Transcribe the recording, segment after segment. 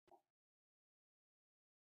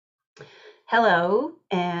Hello,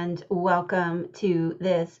 and welcome to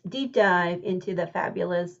this deep dive into the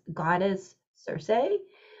fabulous goddess Circe.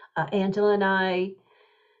 Angela and I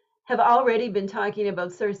have already been talking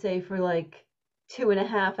about Circe for like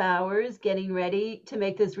 2.5 hours, getting ready to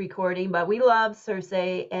make this recording. But we love Circe,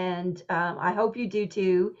 and I hope you do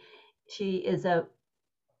too. She is a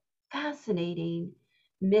fascinating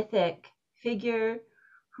mythic figure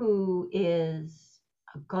who is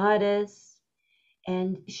a goddess,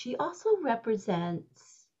 and she also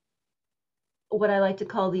represents what I like to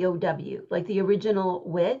call the OW, like the original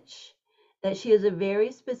witch, that she is a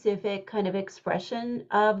very specific kind of expression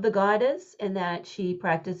of the goddess and that she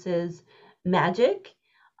practices magic,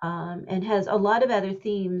 and has a lot of other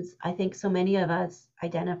themes I think so many of us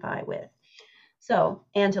identify with. So,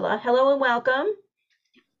 Angela, hello and welcome.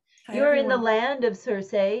 Hi, You're in the everyone. land of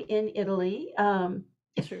Circe in Italy.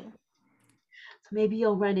 True. So maybe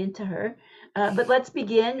you'll run into her. But let's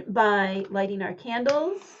begin by lighting our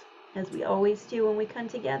candles, as we always do when we come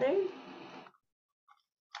together.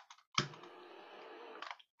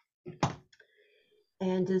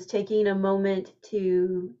 And just taking a moment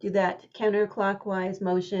to do that counterclockwise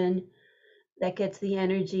motion that gets the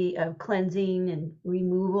energy of cleansing and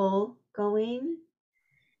removal going.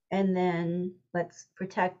 And then let's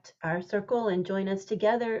protect our circle and join us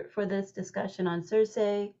together for this discussion on Circe.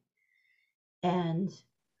 And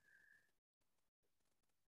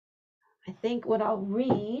I think what I'll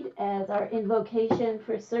read as our invocation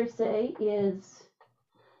for Circe is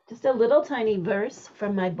just a little tiny verse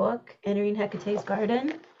from my book, Entering Hecate's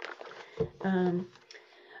Garden. Um,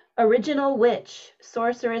 Original witch,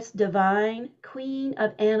 sorceress divine, queen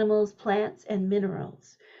of animals, plants, and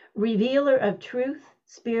minerals, revealer of truth,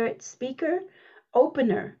 spirit speaker,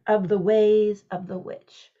 opener of the ways of the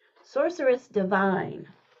witch. Sorceress divine,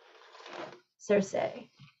 Circe.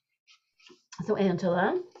 So,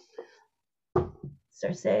 Angela,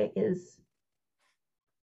 Circe is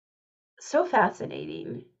so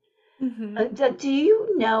fascinating. hmm Do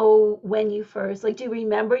you know when you first, like, do you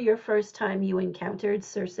remember your first time you encountered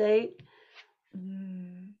Circe?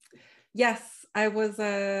 Mm. Yes, I was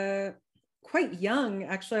quite young,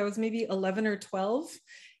 actually. I was maybe 11 or 12,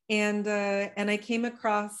 and I came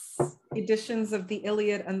across editions of the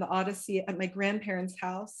Iliad and the Odyssey at my grandparents'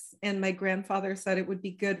 house, and my grandfather said it would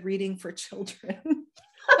be good reading for children.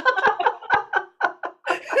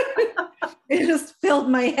 It just filled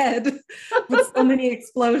my head with so many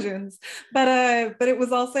explosions. But it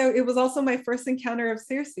was also my first encounter of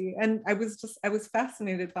Circe, and I was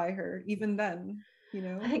fascinated by her even then, you I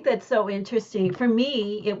know. think that's so interesting. For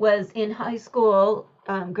me, it was in high school,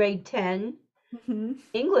 grade 10 hmm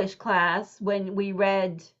English class when we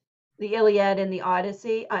read the Iliad and the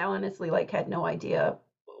Odyssey. I honestly like had no idea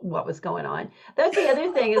what was going on. That's the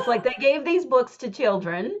other thing is like they gave these books to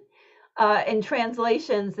children in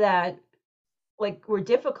translations that like were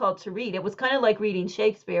difficult to read. It was kind of like reading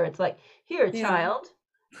Shakespeare. It's like, here, Yeah. child,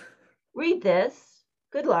 read this.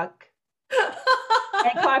 Good luck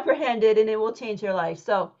and comprehend it, and it will change your life.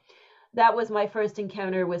 So that was my first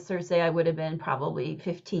encounter with Circe. I would have been probably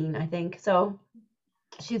 15, I think. So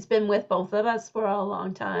she's been with both of us for a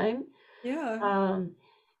long time. Yeah. Um,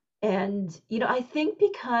 and, I think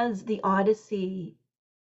because the Odyssey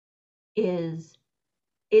is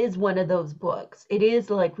is one of those books. It is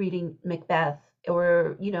like reading Macbeth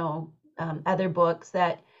or, other books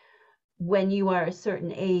that when you are a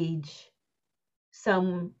certain age,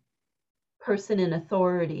 some person in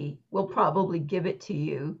authority will probably give it to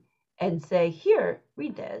you and say, here,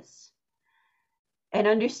 read this and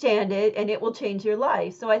understand it, and it will change your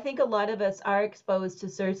life. So I think a lot of us are exposed to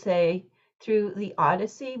Circe through the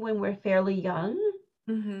Odyssey when we're fairly young.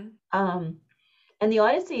 hmm Um, and the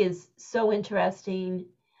Odyssey is so interesting,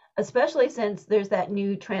 especially since there's that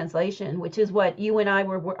new translation, which is what you and I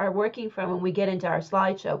are working from when we get into our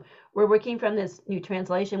slideshow. We're working from this new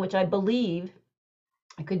translation, which I believe,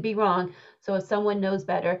 I could be wrong, so if someone knows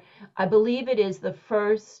better, I believe it is the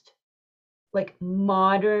first like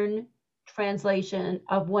modern translation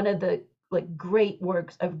of one of the like great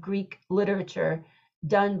works of Greek literature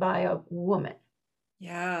done by a woman.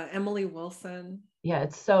 Yeah, Emily Wilson. Yeah,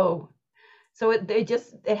 it's so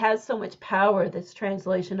it has so much power, this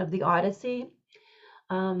translation of the Odyssey.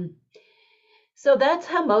 Um, so that's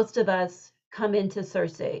how most of us come into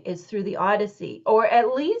Circe is through the Odyssey, or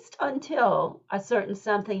at least until a certain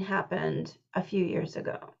something happened a few years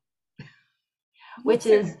ago, which What's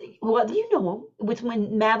is, it? well, which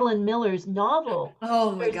when Madeline Miller's novel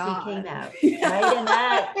Oh my Circe came God. out, right? And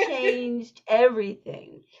that Yeah. changed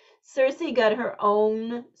everything. Circe got her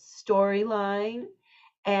own storyline,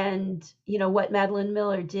 and what Madeline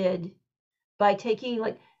Miller did by taking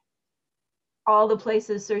like all the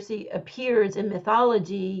places Circe appears in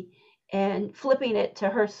mythology and flipping it to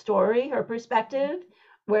her story, her perspective,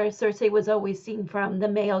 where Circe was always seen from the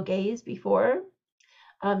male gaze before.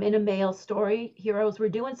 In a male story, heroes were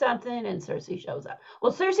doing something and Circe shows up.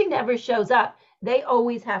 Well, Circe never shows up. They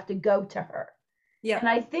always have to go to her. Yeah. And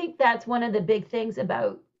I think that's one of the big things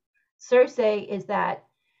about Circe is that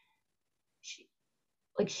she,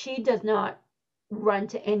 like she does not run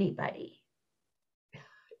to anybody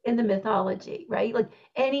in the mythology, right? Like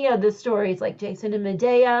any of the stories, like Jason and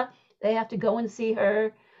Medea, they have to go and see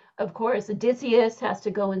her. Of course, Odysseus has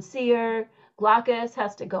to go and see her. Glaucus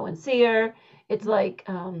has to go and see her. It's like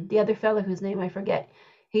the other fellow whose name I forget.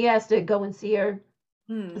 He has to go and see her.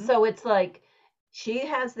 Mm. So it's like she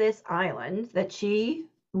has this island that she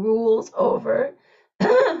rules over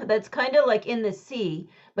that's kind of like in the sea,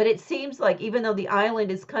 but it seems like even though the island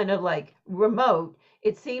is kind of like remote,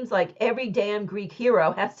 it seems like every damn Greek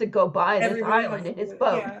hero has to go by this Everybody island has in his to,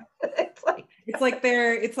 boat. yeah. It's like,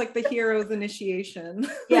 It's like the hero's initiation. They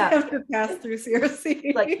yeah, have to pass through Circe.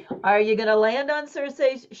 like, are you going to land on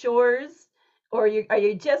Circe's shores or are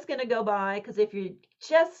you just going to go by? Because if you're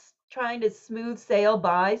just trying to smooth sail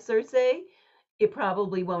by Circe, it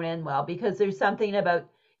probably won't end well because there's something about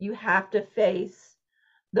you have to face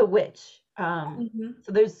the witch. Mhm.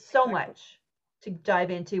 So there's so Exactly. much to dive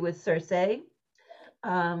into with Circe.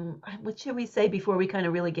 What should we say before we kind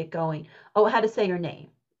of really get going? Oh, how to say her name.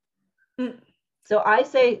 Mm. So I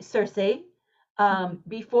say Circe. Mhm.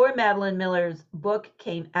 Before Madeline Miller's book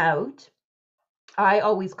came out, I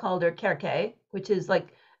always called her Kerke, which is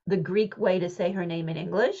like the Greek way to say her name in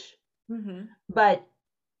English. Mhm. But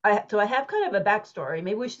I have kind of a backstory.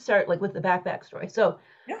 Maybe we should start like with the backstory. So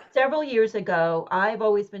Yeah. several years ago, I've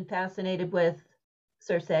always been fascinated with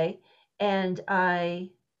Circe, and I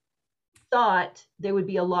thought there would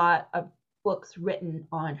be a lot of books written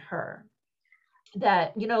on her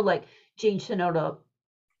that, like Jean Shinoda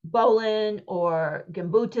Bolen or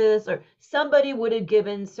Gimbutas or somebody would have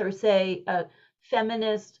given Circe a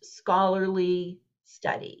feminist scholarly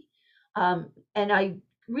study. And I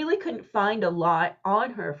really couldn't find a lot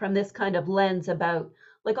on her from this kind of lens about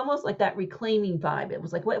like almost like that reclaiming vibe. It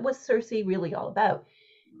was like, what was Circe really all about?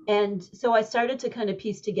 And so I started to kind of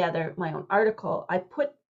piece together my own article. I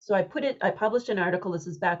published an article. This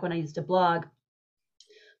is back when I used to blog,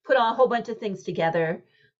 put a whole bunch of things together,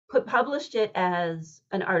 published it as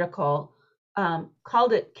an article,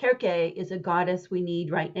 called it Kerke is a goddess we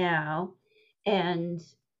need right now. And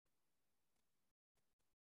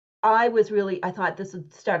I thought this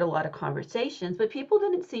would start a lot of conversations, but people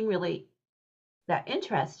didn't seem really that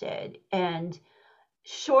interested. And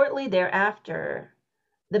shortly thereafter,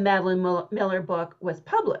 the Madeline Miller book was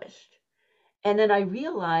published. And then I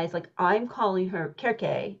realized, like, I'm calling her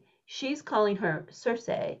Kerke, she's calling her Circe.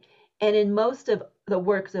 And in most of the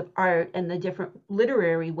works of art and the different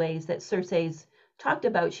literary ways that Circe's talked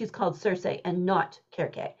about, she's called Circe and not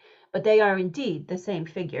Kerke. But they are indeed the same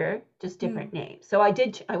figure, just different Mm. names. So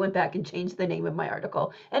I went back and changed the name of my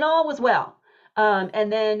article, and all was well.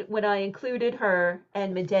 And then when I included her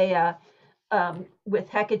and Medea with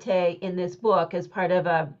Hecate in this book as part of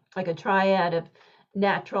a triad of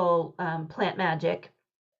natural plant magic.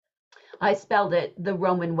 I spelled it the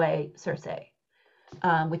Roman way, Circe,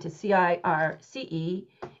 which is Circe.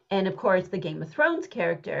 And of course, the Game of Thrones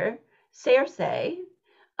character, Cersei,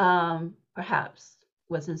 perhaps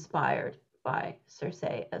was inspired by Circe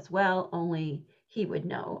as well, only he would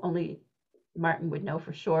know, only Martin would know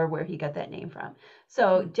for sure where he got that name from.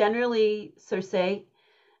 So Mm. generally, Circe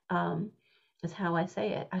um, is how I say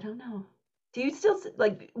it. I don't know. Do you still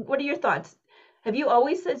like? What are your thoughts? Have you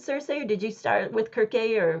always said Circe, or did you start with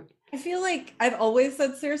Kirke? Or I feel like I've always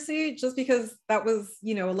said Circe just because that was,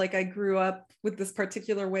 like I grew up with this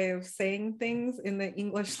particular way of saying things in the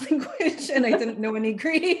English language and I didn't know any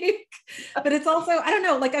Greek. But it's also, I don't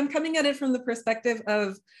know, like I'm coming at it from the perspective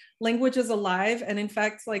of language is alive. And in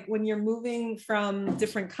fact, like when you're moving from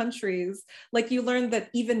different countries, like you learn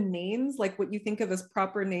that even names, like what you think of as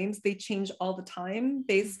proper names, they change all the time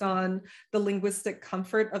based on the linguistic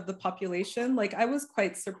comfort of the population. Like I was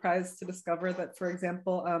quite surprised to discover that, for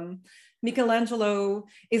example, Michelangelo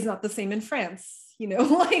is not the same in France,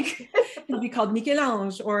 like he'll be called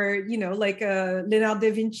Michel-Ange, or, like Leonardo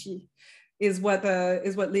da Vinci is what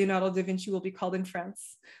Leonardo da Vinci will be called in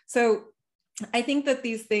France. So I think that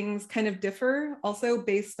these things kind of differ also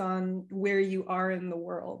based on where you are in the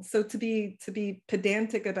world. So to be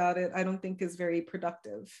pedantic about it, I don't think is very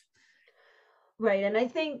productive. right, and I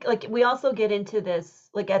think like we also get into this.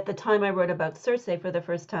 Like at the time I wrote about Circe for the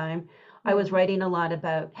first time, I was Mm. writing a lot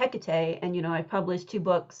about Hecate, and I published two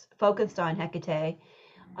books focused on Hecate.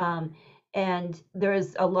 Um, And there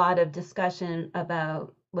is a lot of discussion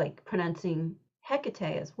about like pronouncing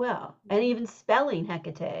Hecate as well, and even spelling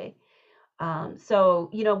Hecate. So,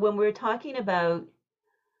 you know, when we're talking about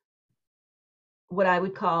what I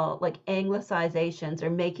would call like anglicizations or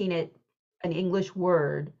making it an English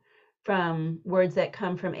word from words that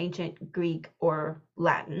come from ancient Greek or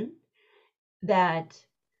Latin, that,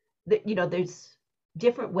 you know, there's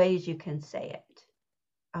different ways you can say it,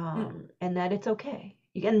 and that it's okay.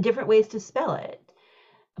 You get different ways to spell it,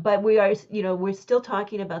 but we are, you know, we're still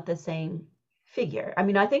talking about the same figure. I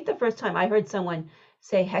mean, I think the first time I heard someone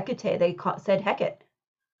say Hecate, said Hecate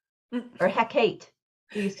or Hecate.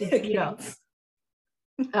 We used to, you know,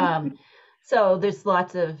 um, so there's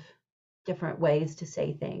lots of different ways to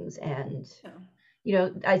say things, and Yeah. you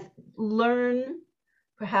know, I learn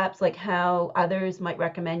perhaps like how others might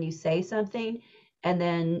recommend you say something, and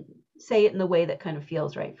then say it in the way that kind of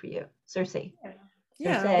feels right for you. Circe.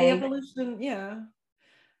 Yeah, the Circe. evolution, yeah.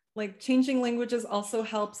 Like changing languages also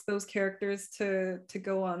helps those characters to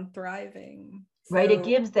go on thriving. Right, it So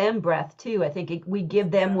gives them breath too. I think we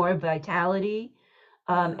give them yeah, more vitality,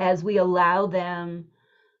 yeah, as we allow them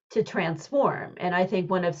to transform. And I think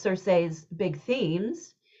one of Circe's big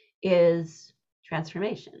themes is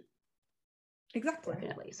transformation. exactly.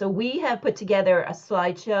 Definitely. So we have put together a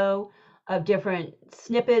slideshow of different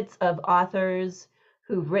snippets of authors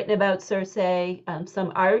who've written about Circe,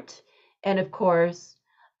 some art, and of course,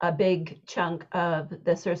 a big chunk of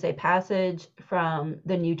the Circe passage from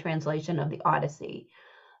the new translation of the Odyssey.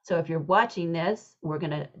 So if you're watching this, we're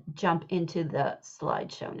going to jump into the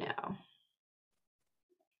slideshow now.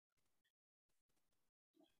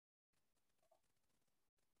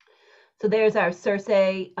 So there's our Circe,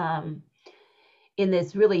 in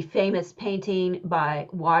this really famous painting by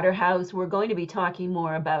Waterhouse. We're going to be talking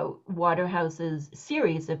more about Waterhouse's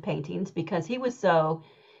series of paintings because he was so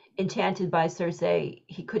enchanted by Circe,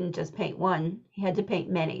 he couldn't just paint one, he had to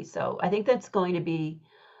paint many. So I think that's going to be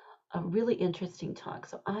a really interesting talk.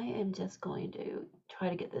 So I am just going to try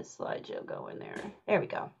to get this slideshow going there. There we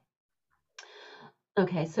go.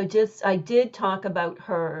 Okay, so just I did talk about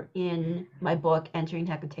her in my book, Entering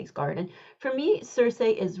Hecate's Garden. For me, Circe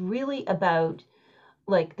is really about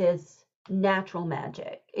like this natural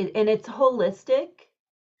magic, and it's holistic,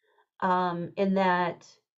 in that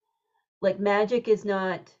like magic is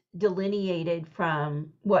not delineated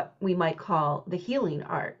from what we might call the healing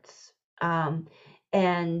arts,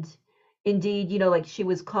 and indeed, you know, like she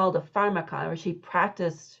was called a pharmaca, or she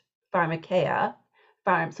practiced pharmakeia,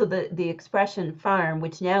 farm. So the expression farm,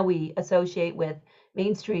 which now we associate with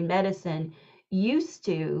mainstream medicine, used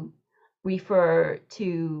to refer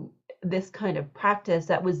to this kind of practice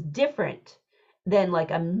that was different than like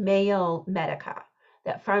a male medica.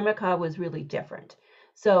 That pharmaca was really different.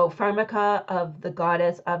 So pharmaca of the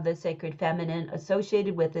goddess of the sacred feminine,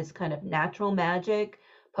 associated with this kind of natural magic,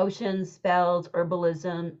 potions, spells,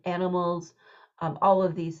 herbalism, animals, all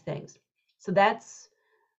of these things. So that's,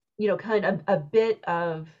 you know, kind of a bit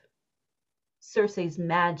of Circe's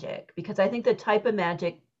magic, because I think the type of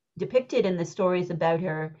magic depicted in the stories about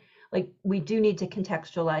her, like we do need to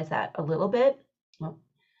contextualize that a little bit.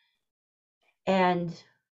 And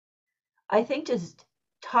I think just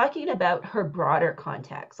talking about her broader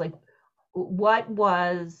context, like what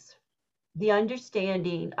was the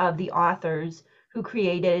understanding of the authors who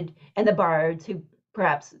created, and the bards who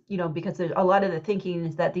perhaps, you know, because there's a lot of the thinking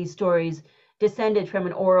is that these stories descended from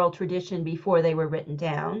an oral tradition before they were written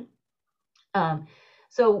down.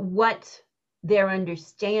 So what their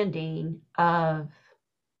understanding of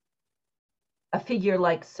a figure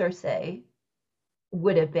like Circe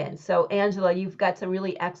would have been. So Angela, you've got some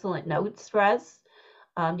really excellent notes for us.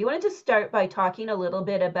 Do you want to just start by talking a little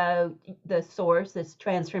bit about the source, this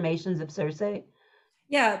Transformations of Circe?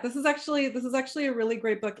 Yeah, this is actually a really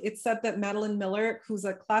great book. It's said that Madeline Miller, who's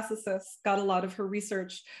a classicist, got a lot of her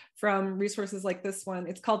research from resources like this one.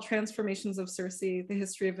 It's called Transformations of Circe, The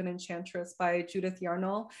History of an Enchantress by Judith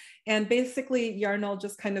Yarnall. And basically, Yarnall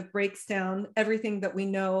just kind of breaks down everything that we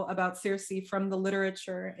know about Circe from the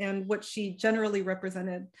literature and what she generally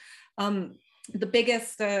represented. The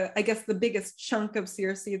biggest, I guess, the biggest chunk of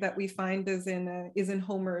Circe that we find is in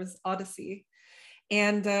Homer's Odyssey,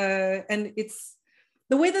 and it's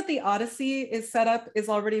the way that the Odyssey is set up is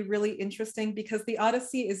already really interesting because the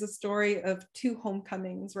Odyssey is a story of two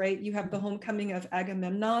homecomings, right? You have the homecoming of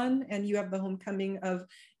Agamemnon and you have the homecoming of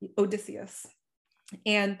Odysseus.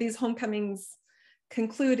 And these homecomings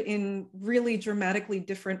conclude in really dramatically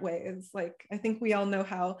different ways. Like, I think we all know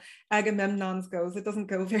how Agamemnon's goes. It doesn't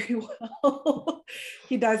go very well.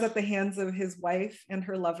 He dies at the hands of his wife and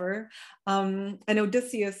her lover. And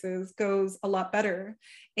Odysseus's goes a lot better.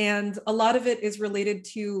 And a lot of it is related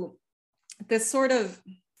to this sort of,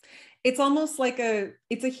 it's almost like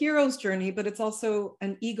it's a hero's journey, but it's also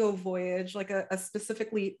an ego voyage, like a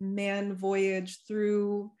specifically man voyage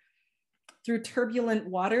through turbulent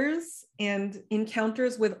waters and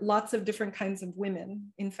encounters with lots of different kinds of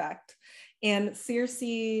women, in fact. And Circe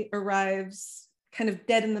arrives kind of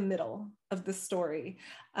dead in the middle of the story.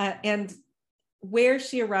 And where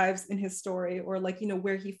she arrives in his story, or like,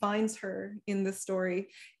 where he finds her in the story,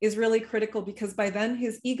 is really critical, because by then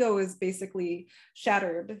his ego is basically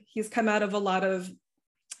shattered. He's come out of a lot of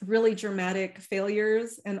really dramatic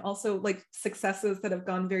failures and also like successes that have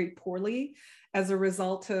gone very poorly as a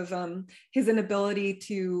result of his inability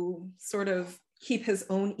to sort of keep his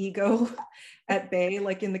own ego at bay.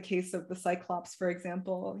 Like in the case of the Cyclops, for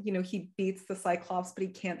example, he beats the Cyclops, but he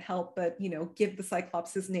can't help but, give the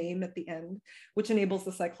Cyclops his name at the end, which enables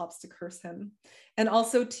the Cyclops to curse him. And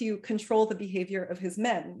also to control the behavior of his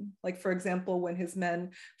men. Like, for example, when his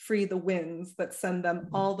men free the winds that send them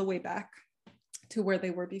all the way back to where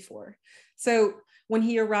they were before. So when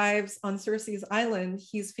he arrives on Circe's island,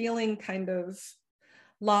 he's feeling kind of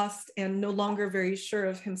lost and no longer very sure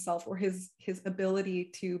of himself or his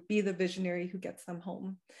ability to be the visionary who gets them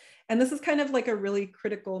home. And this is kind of like a really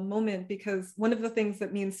critical moment, because one of the things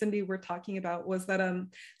that me and Cindy were talking about was that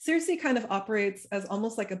Circe kind of operates as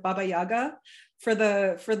almost like a Baba Yaga for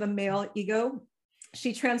the male ego.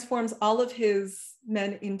 She transforms all of his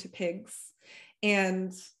men into pigs,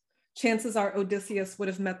 and chances are Odysseus would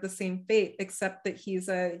have met the same fate, except that he's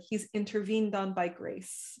intervened on by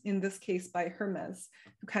grace, in this case by Hermes,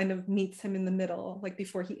 who kind of meets him in the middle, like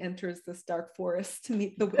before he enters this dark forest to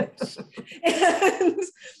meet the witch,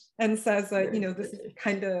 and says, this is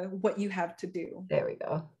kind of what you have to do. There we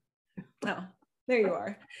go. Oh, there you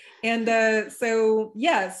are. And so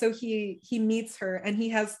he meets her, and he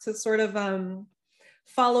has to sort of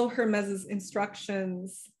follow Hermes's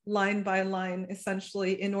instructions line by line,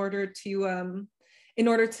 essentially, in order to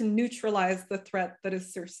neutralize the threat that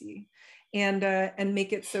is Circe, and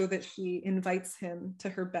make it so that he invites him to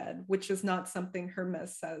her bed, which is not something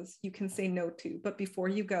Hermes says you can say no to. But before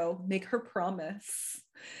you go, make her promise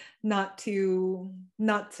not to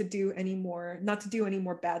do any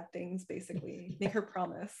more bad things, basically. Make her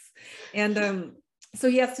promise. And so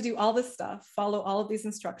he has to do all this stuff, follow all of these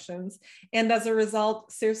instructions. And as a result,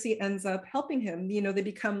 Circe ends up helping him. They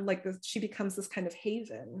become like this, she becomes this kind of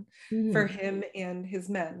haven for him and his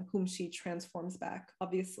men, whom she transforms back,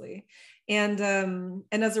 obviously. And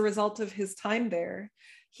as a result of his time there,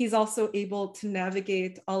 he's also able to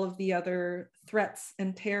navigate all of the other threats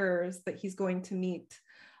and terrors that he's going to meet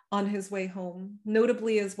on his way home.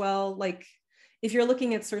 Notably as well, like if you're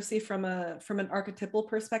looking at Circe from an archetypal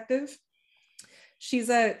perspective, she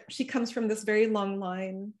comes from this very long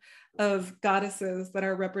line of goddesses that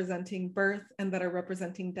are representing birth and that are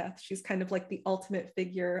representing death. She's kind of like the ultimate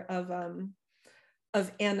figure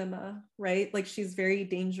of anima, right? Like she's very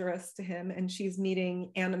dangerous to him, and she's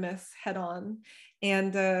meeting animus head on.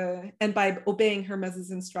 And by obeying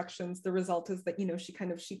Hermes's instructions, the result is that,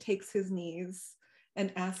 she takes his knees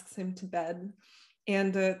and asks him to bed.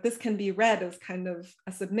 And this can be read as kind of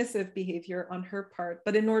a submissive behavior on her part.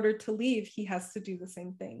 But in order to leave, he has to do the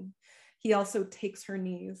same thing. He also takes her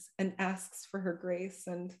knees and asks for her grace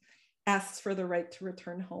and asks for the right to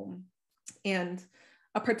return home. And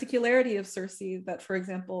a particularity of Circe that, for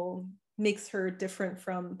example, makes her different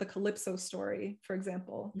from the Calypso story, for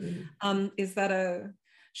example, is that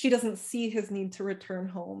she doesn't see his need to return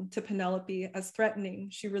home to Penelope as threatening.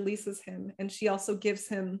 She releases him, and she also gives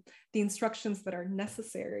him the instructions that are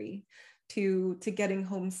necessary to getting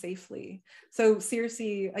home safely. So Circe,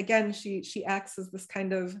 again, she acts as this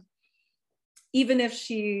kind of, even if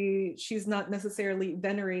she's not necessarily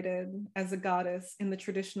venerated as a goddess in the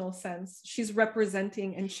traditional sense, she's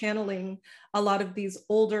representing and channeling a lot of these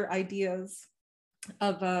older ideas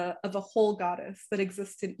of a whole goddess that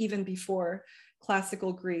existed even before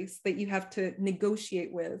classical Greece, that you have to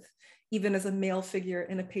negotiate with, even as a male figure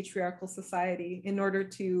in a patriarchal society, in order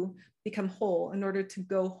to become whole, in order to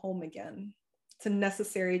go home again. It's a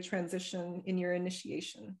necessary transition in your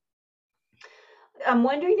initiation. I'm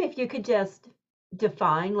wondering if you could just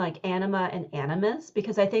define like anima and animus,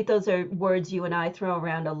 because I think those are words you and I throw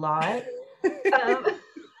around a lot.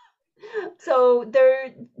 So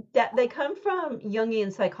they come from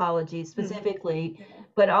Jungian psychology specifically,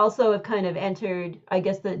 but also have kind of entered, I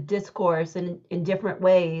guess, the discourse in different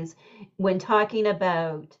ways when talking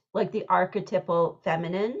about like the archetypal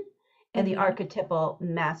feminine and the Mm-hmm. archetypal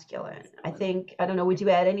masculine. I think, I don't know, would you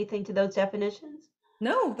add anything to those definitions?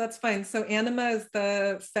 No, that's fine. So anima is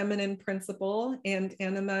the feminine principle, and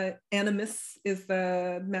animus is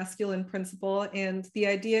the masculine principle. And the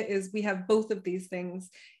idea is we have both of these things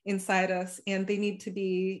inside us, and they need to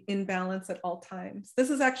be in balance at all times. This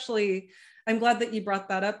is actually, I'm glad that you brought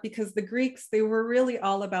that up, because the Greeks, they were really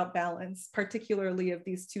all about balance, particularly of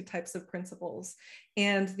these two types of principles.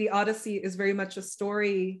 And the Odyssey is very much a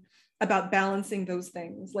story about balancing those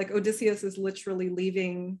things. Like Odysseus is literally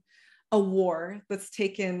leaving a war that's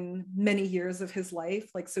taken many years of his life.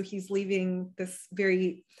 Like, so he's leaving this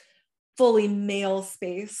very fully male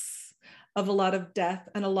space of a lot of death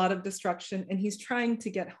and a lot of destruction, and he's trying to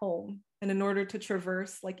get home. And in order to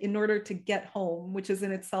traverse, like in order to get home, which is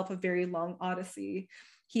in itself a very long odyssey,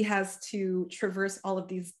 he has to traverse all of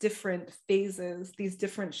these different phases, these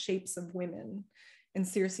different shapes of women. And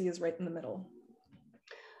Circe is right in the middle.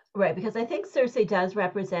 Right, because I think Circe does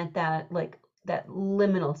represent that, like that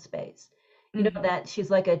liminal space. You know, Mm-hmm. that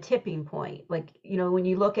she's like a tipping point. Like, you know, when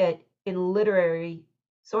you look at in literary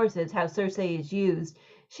sources how Circe is used,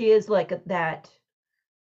 she is like that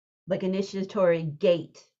like initiatory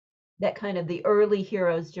gate, that kind of the early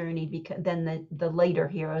hero's journey, because then the later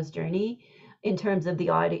hero's journey in terms of the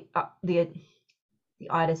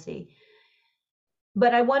Odyssey.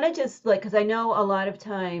 But I want to just like, because I know a lot of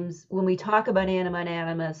times when we talk about anima and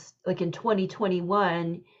animus, like in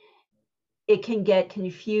 2021, it can get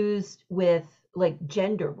confused with like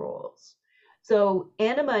gender roles. So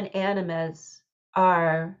anima and animus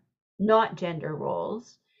are not gender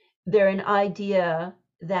roles. They're an idea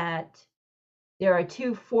that there are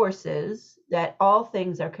two forces that all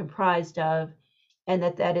things are comprised of, and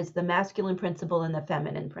that is the masculine principle and the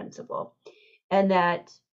feminine principle, and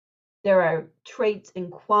that there are traits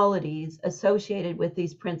and qualities associated with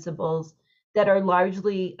these principles that are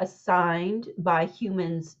largely assigned by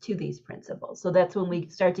humans to these principles. So that's when we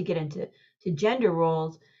start to get into gender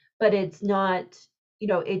roles, but it's not, you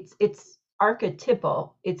know, it's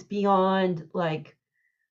archetypal. It's beyond like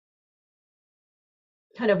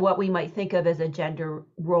kind of what we might think of as a gender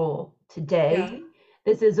role Yeah. today.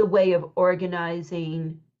 This is a way of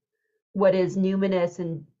organizing what is numinous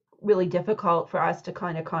and really difficult for us to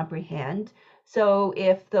kind of comprehend. So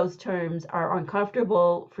if those terms are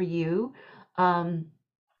uncomfortable for you, um,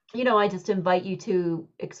 you know, I just invite you to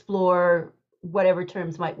explore whatever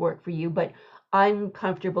terms might work for you. But I'm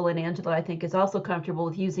comfortable, and Angela, I think, is also comfortable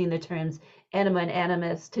with using the terms anima and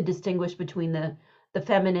animus to distinguish between the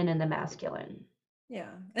feminine and the masculine.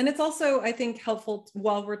 Yeah. And it's also, I think, helpful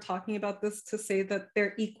while we're talking about this to say that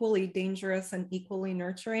they're equally dangerous and equally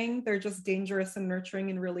nurturing. They're just dangerous and nurturing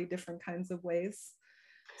in really different kinds of ways.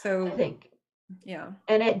 I So, think, yeah.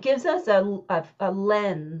 and it gives us a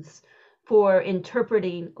lens for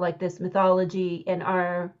interpreting like this mythology and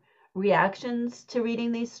our reactions to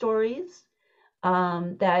reading these stories.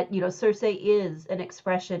 That, you know, Circe is an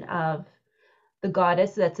expression of the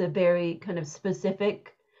goddess. That's a very kind of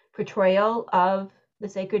specific portrayal of the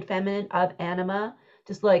sacred feminine, of anima,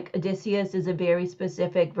 just like Odysseus is a very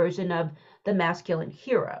specific version of the masculine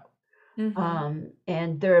hero. Mm-hmm.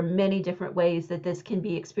 And there are many different ways that this can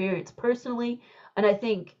be experienced personally. And I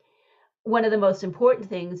think one of the most important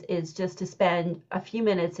things is just to spend a few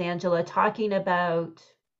minutes, Angela, talking about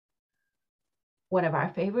one of our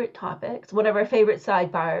favorite topics, one of our favorite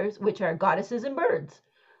sidebars, which are goddesses and birds.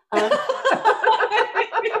 Um,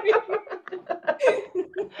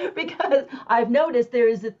 because I've noticed there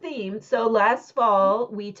is a theme. So last fall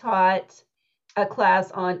we taught a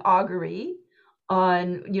class on augury,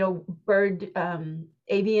 on, you know, bird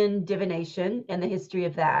avian divination and the history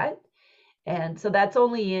of that. And so that's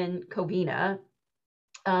only in Covina,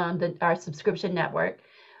 our subscription network.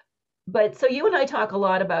 But so you and I talk a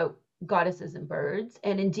lot about goddesses and birds,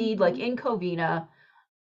 and indeed, like Mm-hmm. in Covina,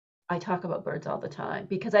 I talk about birds all the time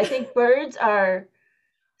because I think birds are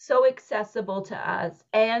so accessible to us,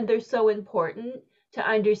 and they're so important to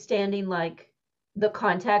understanding like the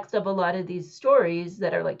context of a lot of these stories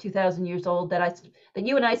that are like 2000 years old, that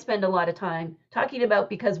you and I spend a lot of time talking about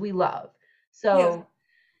because we love. Yeah. So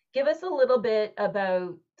give us a little bit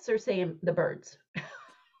about Circe and the birds.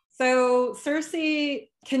 So Circe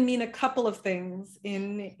can mean a couple of things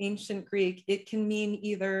in ancient Greek. It can mean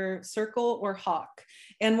either circle or hawk.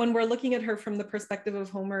 And when we're looking at her from the perspective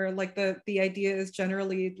of Homer, like the idea is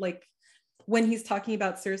generally like when he's talking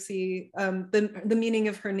about Circe, the meaning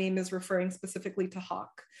of her name is referring specifically to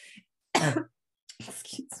hawk.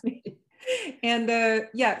 Excuse me. And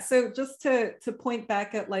yeah, so just to point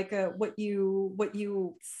back at like what you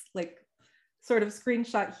like sort of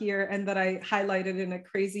screenshot here and that I highlighted in a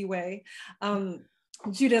crazy way.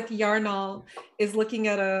 Judith Yarnall is looking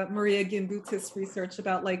at a Maria Gimbutas research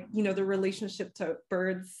about like, you know, the relationship to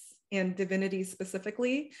birds and divinity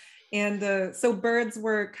specifically. And so birds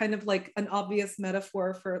were kind of like an obvious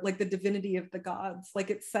metaphor for like the divinity of the gods. Like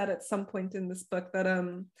it said at some point in this book that,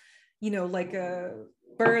 you know, like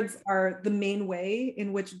birds are the main way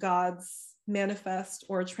in which gods manifest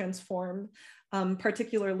or transform,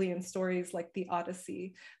 particularly in stories like the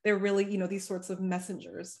Odyssey. They're really, you know, these sorts of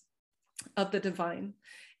messengers of the divine.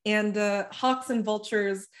 And hawks and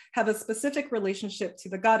vultures have a specific relationship to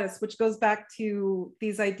the goddess, which goes back to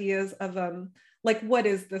these ideas of like, what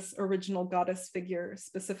is this original goddess figure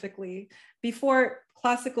specifically? Before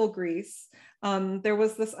classical Greece, there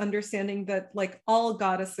was this understanding that like all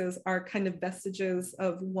goddesses are kind of vestiges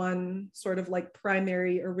of one sort of like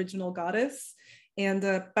primary original goddess. And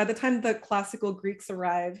by the time the classical Greeks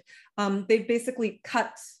arrive, they've basically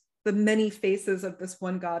cut the many faces of this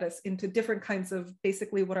one goddess into different kinds of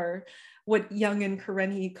basically what Jung and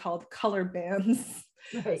Karenyi called color bands.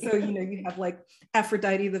 Right. So, you know, you have like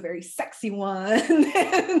Aphrodite, the very sexy one,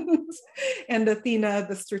 and Athena,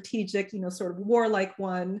 the strategic, you know, sort of warlike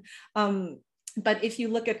one. But if you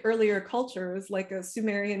look at earlier cultures, like a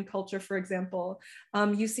Sumerian culture, for example,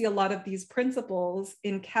 you see a lot of these principles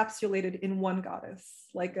encapsulated in one goddess,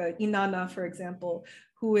 like Inanna, for example,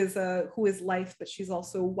 who is life, but she's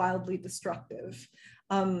also wildly destructive.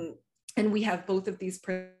 And we have both of these.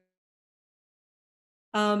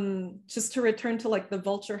 Just to return to like the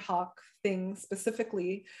vulture hawk thing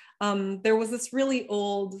specifically, there was this really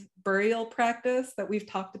old burial practice that we've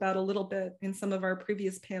talked about a little bit in some of our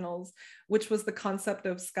previous panels, which was the concept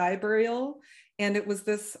of sky burial. And it was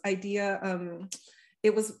this idea,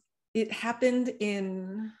 it happened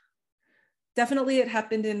in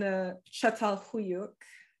Çatalhöyük,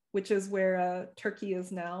 which is where Turkey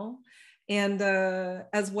is now, and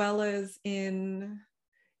as well as in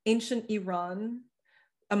ancient Iran,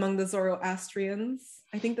 among the Zoroastrians.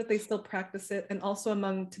 I think that they still practice it, and also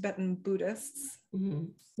among Tibetan Buddhists,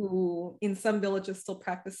 who in some villages still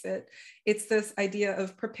practice it. It's this idea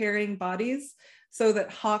of preparing bodies so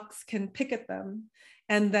that hawks can pick at them,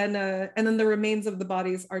 and then the remains of the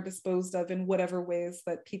bodies are disposed of in whatever ways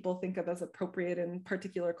that people think of as appropriate in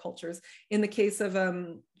particular cultures. In the case of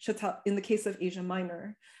Asia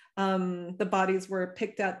Minor, the bodies were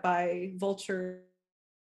picked at by vultures,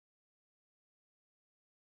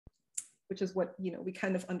 which is what, you know, we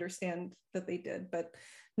kind of understand that they did, but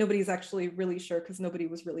nobody's actually really sure because nobody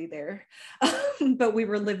was really there. But we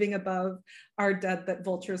were living above our dead that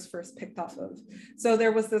vultures first picked off of. So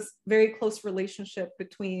there was this very close relationship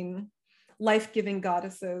between life-giving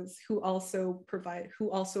goddesses who also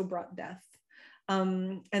brought death.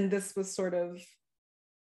 And this was sort of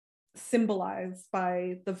symbolized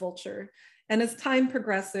by the vulture. And as time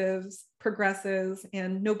progresses,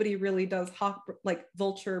 and nobody really does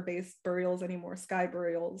vulture-based burials anymore, sky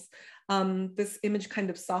burials, this image kind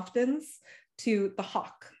of softens to the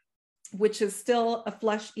hawk, which is still a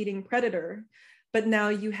flesh-eating predator, but now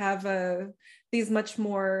you have these much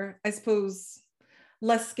more, I suppose,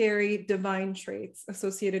 less scary divine traits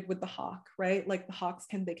associated with the hawk, right? Like the hawks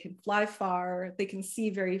they can fly far, they can see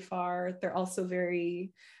very far. They're also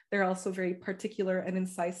very particular and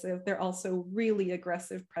incisive. They're also really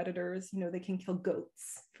aggressive predators. You know, they can kill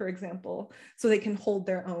goats, for example, so they can hold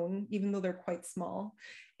their own, even though they're quite small.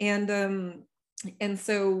 And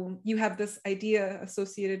so you have this idea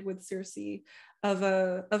associated with Circe of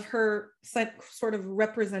her sort of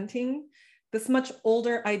representing this much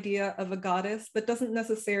older idea of a goddess that doesn't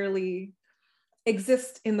necessarily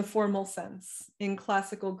exist in the formal sense in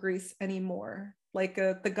classical Greece anymore, like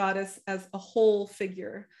the goddess as a whole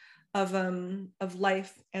figure of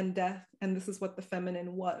life and death, and this is what the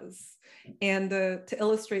feminine was. And to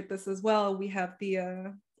illustrate this as well, we have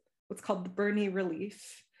the what's called the Burney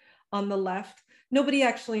relief on the left. Nobody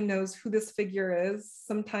actually knows who this figure is.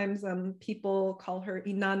 Sometimes people call her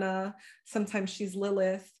Inanna, sometimes she's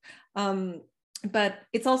Lilith. But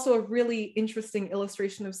it's also a really interesting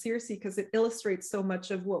illustration of Circe because it illustrates so much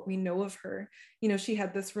of what we know of her. You know, she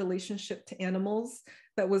had this relationship to animals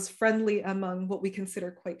that was friendly among what we consider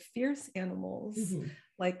quite fierce animals,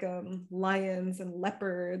 like lions and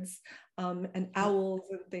leopards and owls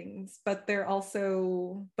and things. But they're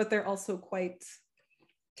also quite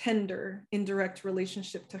tender in direct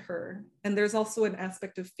relationship to her. And there's also an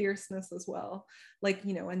aspect of fierceness as well, like,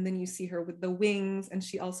 you know, and then you see her with the wings, and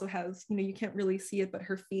she also has, you know, you can't really see it, but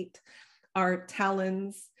her feet are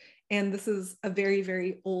talons. And this is a very,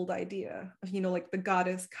 very old idea of, you know, like the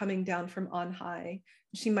goddess coming down from on high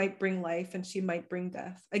she might bring life and she might bring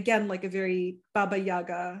death. Again, like a very Baba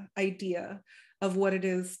Yaga idea of what it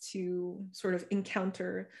is to sort of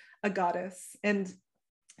encounter a goddess. And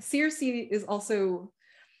Circe is also,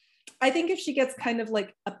 I think if she gets kind of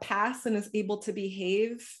like a pass and is able to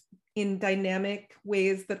behave in dynamic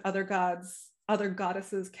ways that other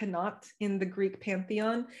goddesses cannot in the Greek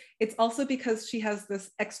pantheon, it's also because she has this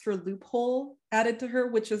extra loophole added to her,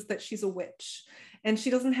 which is that she's a witch. And she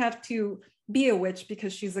doesn't have to be a witch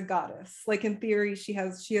because she's a goddess. Like in theory, she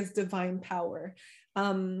has divine power.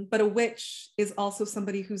 But a witch is also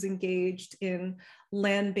somebody who's engaged in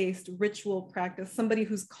land-based ritual practice, somebody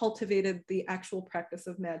who's cultivated the actual practice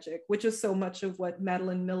of magic, which is so much of what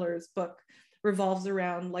Madeline Miller's book revolves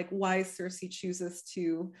around, like why Circe chooses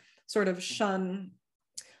to sort of shun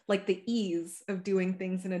like the ease of doing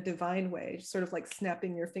things in a divine way, sort of like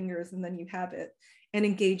snapping your fingers and then you have it, and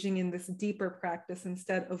engaging in this deeper practice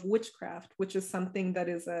instead of witchcraft, which is something that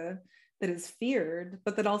is feared,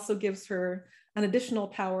 but that also gives her an additional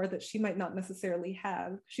power that she might not necessarily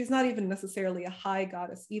have. She's not even necessarily a high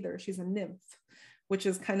goddess either. She's a nymph, which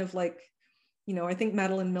is kind of like, you know, I think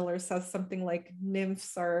Madeline Miller says something like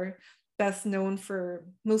nymphs are best known for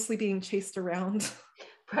mostly being chased around.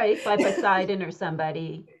 Right, by Poseidon or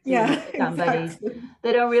somebody. Yeah, Somebody. exactly.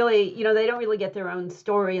 They don't really, they don't really get their own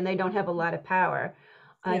story and they don't have a lot of power.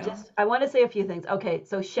 Yeah. I want to say a few things. Okay,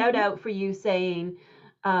 so shout Mhm. out for you saying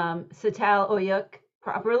Satal Oyuk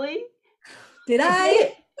properly. Did You did I?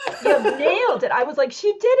 it. You nailed it. I was like,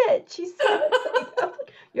 she did it. She said it.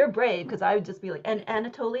 You're brave, because I would just be like, and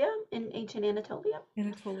Anatolia, in ancient Anatolia.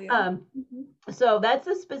 Anatolia. Um, Mhm. so that's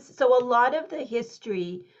so a lot of the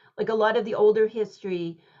history, like a lot of the older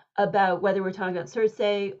history about whether we're talking about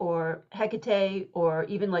Circe or Hecate or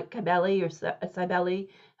even like Cybele or Cybele,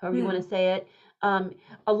 however you want to Hmm. say it,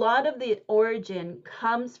 a lot of the origin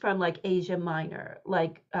comes from like Asia Minor,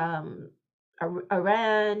 like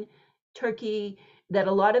Iran, Turkey, that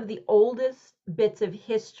a lot of the oldest bits of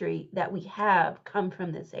history that we have come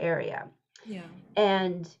from this area. Yeah.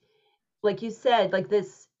 And like you said, like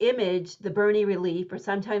this image, the Burney relief, or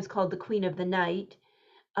sometimes called the Queen of the Night,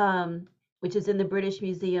 um, which is in the British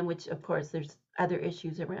Museum, which of course there's other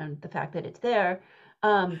issues around the fact that it's there.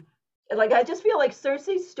 Um, like I just feel like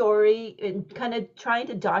Circe's story, and kind of trying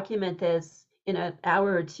to document this in an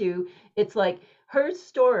hour or two, it's like her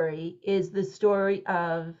story is the story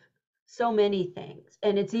of so many things.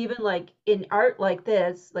 And it's Mhm. even like in art like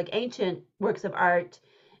this, like ancient works of art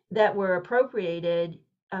that were appropriated,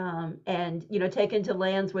 and taken to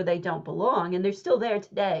lands where they don't belong, and they're still there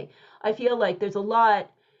today. I feel like there's a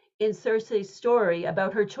lot in Cersei's story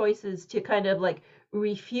about her choices to kind of like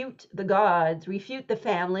refute the gods, refute the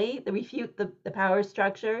family, refute the power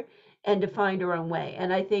structure, and to find her own way.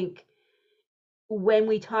 And I think when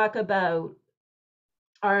we talk about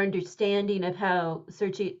our understanding of how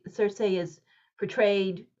Cersei is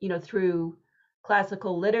portrayed, through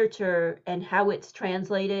classical literature and how it's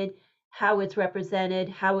translated, how it's represented,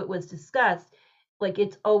 how it was discussed, like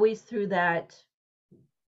it's always through that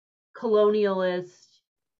colonialist,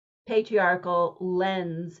 patriarchal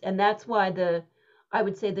lens. And that's why I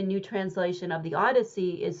would say the new translation of the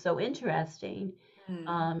Odyssey is so interesting.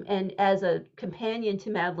 Hmm. And as a companion to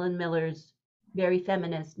Madeline Miller's very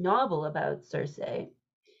feminist novel about Circe,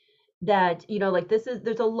 that like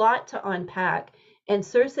there's a lot to unpack, and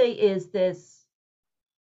Circe is this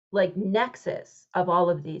like nexus of all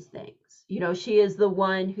of these things. She is the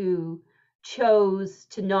one who chose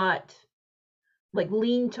to not like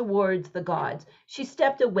lean towards the gods. She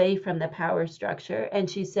stepped away from the power structure and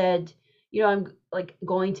she said, I'm like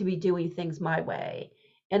going to be doing things my way.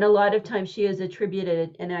 And a lot of times she is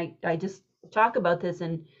attributed, and I just talk about this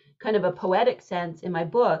in kind of a poetic sense in my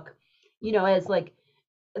book, as like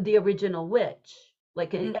the original witch,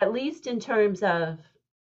 like Hmm. at least in terms of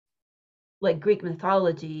like Greek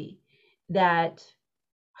mythology, that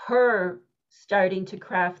her starting to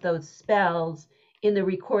craft those spells in the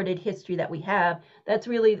recorded history that we have, that's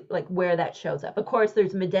really like where that shows up. Of course,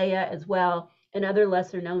 there's Medea as well and other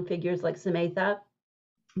lesser known figures like Samantha,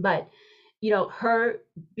 but her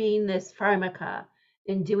being this pharmaca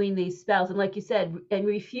and doing these spells, and like you said, and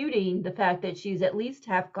refuting the fact that she's at least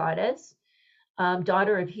half goddess,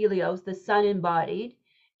 daughter of Helios, the sun embodied,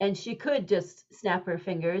 and she could just snap her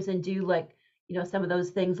fingers and do like some of those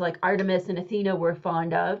things like Artemis and Athena were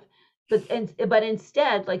fond of, but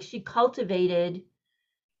instead, like she cultivated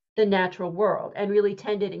the natural world and really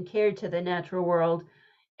tended and cared to the natural world,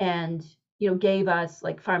 and gave us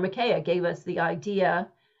like pharmakeia, gave us the idea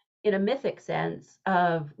in a mythic sense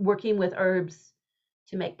of working with herbs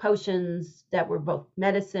to make potions that were both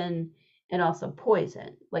medicine and also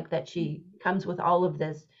poison, like that she comes with all of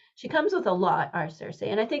this. She comes with a lot, our Cersei,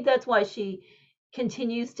 and I think that's why she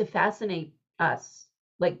continues to fascinate us,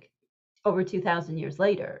 like over 2,000 years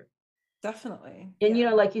later. Definitely. And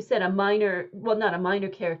Yeah. like you said, a minor, well, not a minor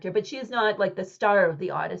character, but she's not like the star of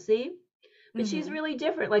the Odyssey, but she's Mm-hmm. really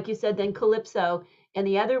different, like you said, than Calypso and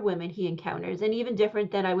the other women he encounters, and even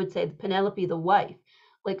different than, I would say, Penelope the wife.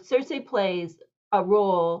 Like Cersei plays a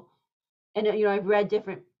role, and I've read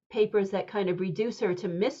different papers that kind of reduce her to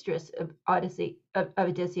mistress of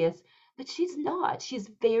Odysseus, but she's not. She's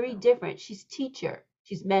very No. different. She's teacher,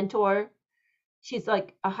 she's mentor, she's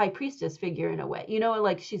like a high priestess figure in a way,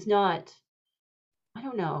 like she's not, I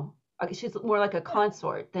don't know, she's more like a Yeah.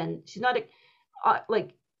 consort than, she's not a, like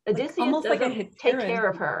Like Odysseus almost like a doesn't take Hetaeran care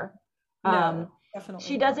of her. figure. No, She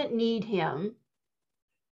definitely not. doesn't need him.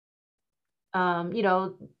 um you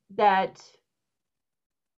know that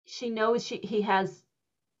she knows he has,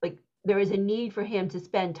 like, there is a need for him to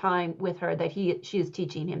spend time with her, that she is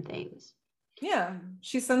teaching him things. Yeah,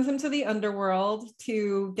 she sends him to the underworld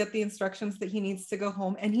to get the instructions that he needs to go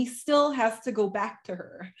home, and he still has to go back to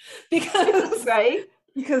her because Right.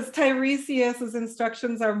 because Tiresias's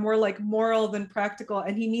instructions are more like moral than practical,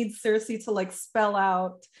 and he needs Cersei to like spell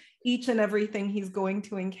out each and everything he's going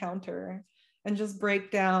to encounter and just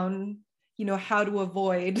break down, how to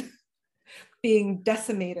avoid being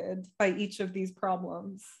decimated by each of these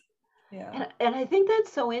problems. Yeah. And I think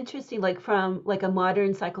that's so interesting, like from like a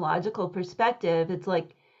modern psychological perspective. It's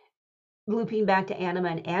like looping back to anima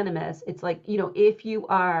and animus. It's like, if you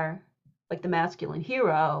are like the masculine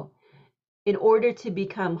hero, in order to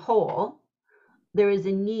become whole, there is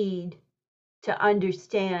a need to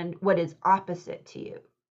understand what is opposite to you,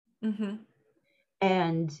 Mm-hmm.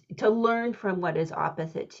 and to learn from what is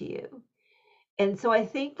opposite to you. And so I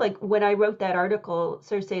think, like, when I wrote that article,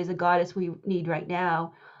 Cersei is a goddess we need right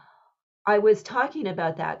now, I was talking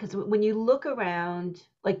about that because when you look around,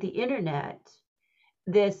 like the internet,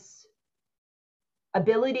 this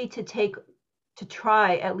ability to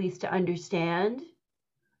try at least to understand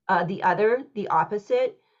the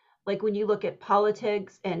opposite, like when you look at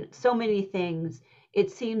politics and so many things,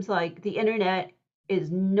 it seems like the internet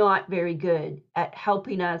is not very good at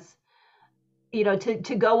helping us,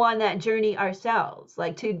 to go on that journey ourselves,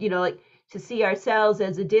 like to see ourselves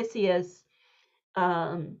as Odysseus.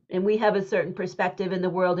 And we have a certain perspective in the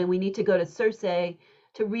world, and we need to go to Cersei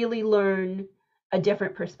to really learn a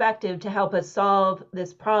different perspective to help us solve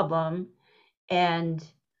this problem. And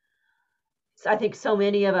so I think so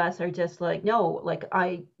many of us are just like, no, like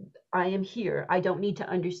I am here. I don't need to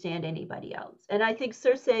understand anybody else. And I think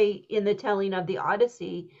Cersei, in the telling of the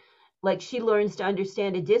Odyssey, like she learns to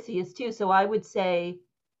understand Odysseus too. So I would say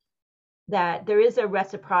that there is a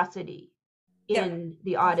reciprocity Yeah, in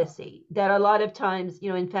the definitely. Odyssey that a lot of times,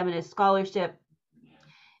 in feminist scholarship,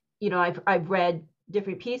 I've read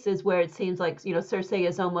different pieces where it seems like, Cersei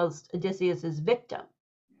is almost Odysseus's victim.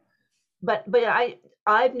 But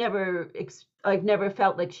I've never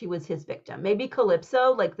felt like she was his victim. Maybe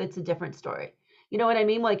Calypso, like that's a different story. You know what I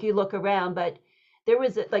mean? Like you look around, but there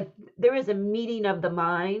is a meeting of the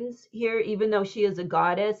minds here, even though she is a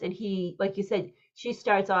goddess, and he, like you said, she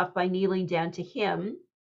starts off by kneeling down to him,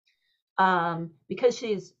 because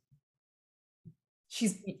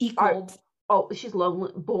She's art equaled. oh, she's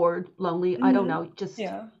lonely, bored, lonely, I don't Mm-hmm. know, just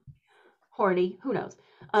Yeah. horny, who knows.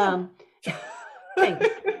 Yeah. um Thanks.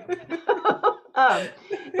 um,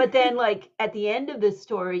 but then, like at the end of this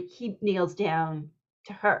story, he kneels down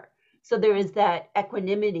to her. So there is that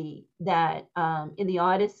equanimity that, in the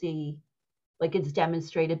Odyssey, like it's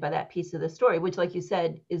demonstrated by that piece of the story, which, like you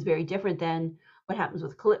said, is very different than what happens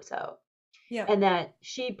with Calypso, Yeah. and that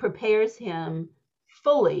she prepares him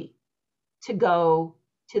fully to go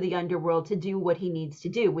to the underworld to do what he needs to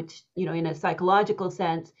do, which, in a psychological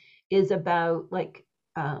sense, is about like,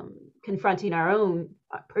 confronting our own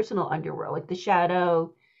personal underworld, like the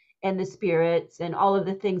shadow and the spirits and all of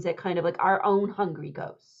the things that kind of like our own hungry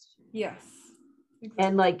ghosts. Yes.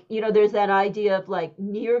 And Exactly. like, there's that idea of like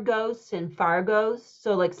near ghosts and far ghosts.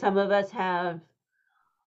 So like some of us have,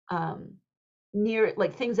 um, near,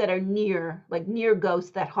 like things that are near, like near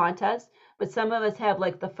ghosts that haunt us, but some of us have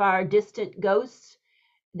like the far distant ghosts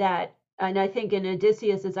that, and I think in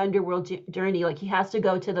Odysseus's underworld journey, like he has to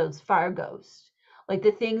go to those far ghosts, like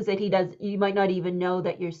the things that he does, you might not even know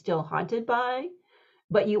that you're still haunted by,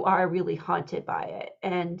 but you are really haunted by it.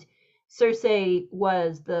 And Cersei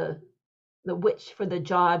was the witch for the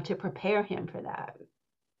job to prepare him for that.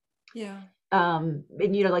 Yeah. And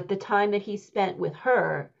like the time that he spent with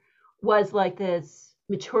her was like this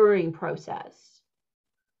maturing process,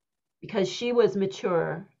 because she was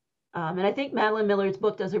mature And I think Madeline Miller's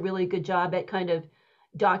book does a really good job at kind of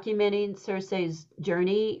documenting Cersei's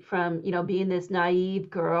journey from, being this naive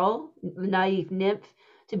girl, naive nymph,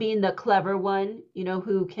 to being the clever one,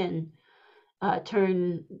 who can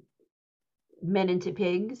turn men into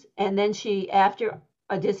pigs. And then after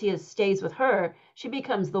Odysseus stays with her, she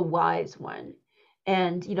becomes the wise one.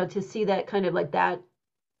 And, to see that kind of like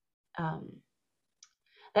um,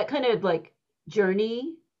 that kind of like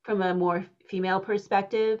journey from a more female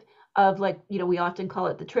perspective of like, we often call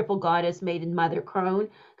it the triple goddess made in Mother Crone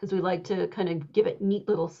because we like to kind of give it neat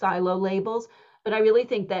little silo labels. But I really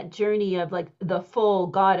think that journey of like the full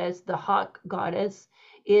goddess, the hawk goddess,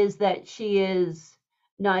 is that she is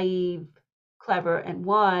naive, clever, and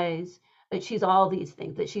wise, that she's all these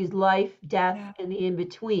things, that she's life, death, Yeah. and the in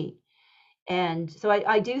between. And so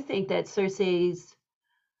I do think that Cersei's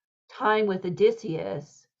time with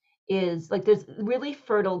Odysseus is like there's really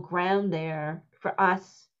fertile ground there for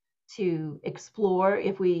us to explore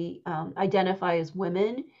if we identify as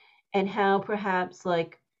women, and how perhaps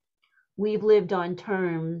like we've lived on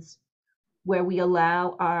terms where we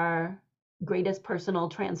allow our greatest personal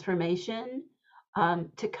transformation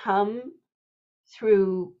to come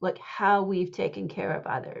through like how we've taken care of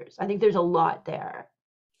others. I think there's a lot there,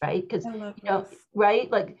 right? Because, I love this. right?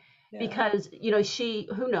 Like, Yeah. because, she,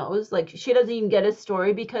 who knows, like, she doesn't even get a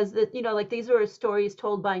story because, like, these were stories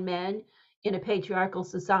told by men in a patriarchal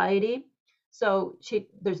society. So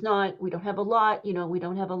we don't have a lot, we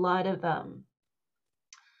don't have a lot of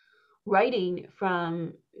writing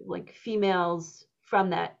from like females from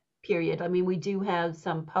that period. I mean, we do have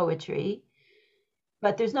some poetry,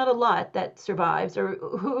 but there's not a lot that survives, or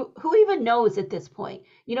who even knows at this point.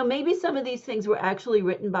 Maybe some of these things were actually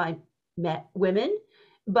written by women,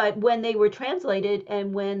 but when they were translated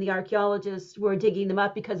and when the archaeologists were digging them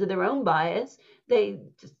up because of their own bias, they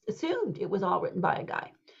just assumed it was all written by a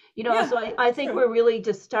guy. Yeah, So I think true. we're really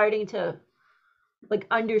just starting to like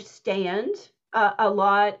understand a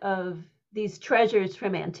lot of these treasures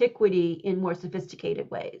from antiquity in more sophisticated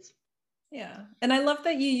ways. Yeah. And I love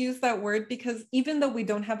that you use that word because even though we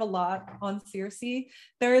don't have a lot on Circe,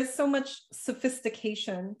 there is so much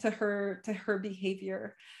sophistication to her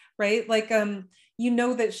behavior, right? Like you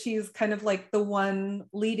know that she's kind of like the one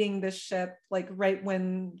leading this ship, like right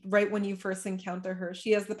when you first encounter her.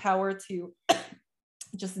 She has the power to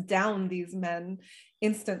just down these men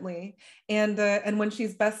instantly. And when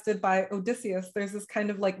she's bested by Odysseus, there's this kind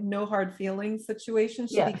of like no hard feelings situation.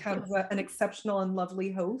 She Yeah. becomes an exceptional and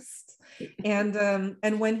lovely host.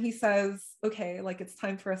 And when he says, okay, like it's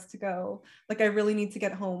time for us to go, like I really need to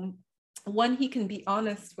get home, one, he can be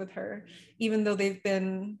honest with her, even though they've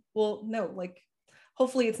been, well, no, like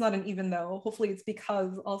hopefully it's not an even though, hopefully it's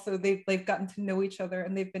because also they've gotten to know each other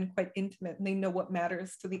and they've been quite intimate and they know what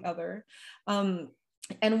matters to the other.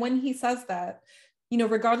 And when he says that,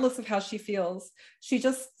 regardless of how she feels, she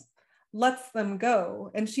just lets them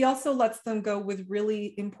go. And she also lets them go with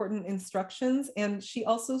really important instructions. And she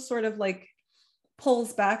also sort of like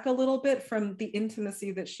pulls back a little bit from the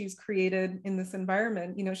intimacy that she's created in this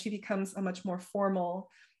environment. She becomes a much more formal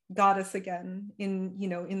goddess again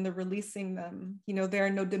in the releasing them. There are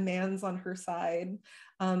no demands on her side,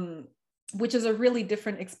 which is a really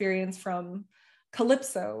different experience from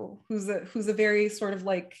Calypso, who's a very sort of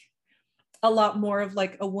like a lot more of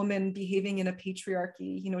like a woman behaving in a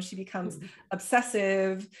patriarchy. She becomes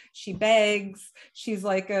obsessive, she begs, she's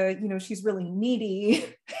like she's really needy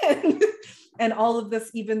and all of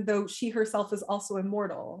this, even though she herself is also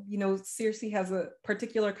immortal. Circe has a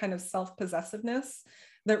particular kind of self-possessiveness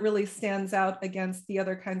that really stands out against the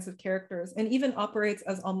other kinds of characters, and even operates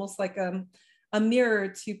as almost like a mirror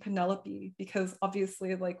to Penelope, because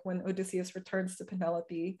obviously like when Odysseus returns to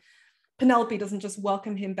Penelope doesn't just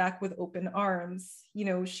welcome him back with open arms.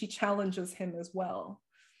 She challenges him as well.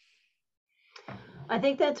 I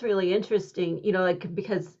think that's really interesting, like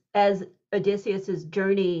because as Odysseus's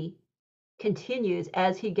journey continues,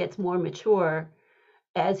 as he gets more mature,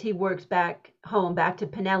 as he works back home, back to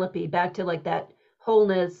Penelope, back to like that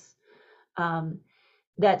wholeness,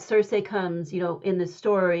 that Circe comes, in the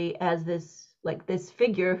story as this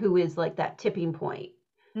figure who is like that tipping point,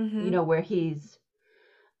 where he's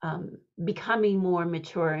becoming more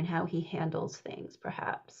mature in how he handles ththings,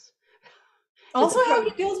 perhaps. Also, how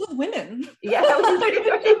he deals with women. Yeah, how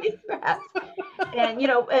he perhaps. And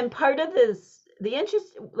and part of this, the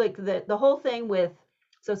interest, like the whole thing with,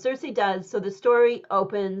 so Circe does, so the story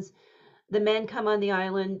opens, the men come on the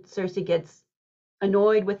island, Circe gets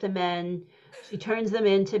annoyed with the men, she turns them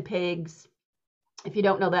into pigs. If you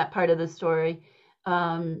don't know that part of the story,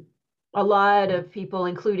 a lot of people,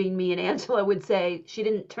 including me and Angela, would say she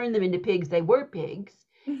didn't turn them into pigs, they were pigs.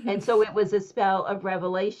 And so it was a spell of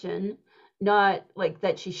revelation, not like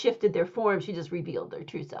that she shifted their form, she just revealed their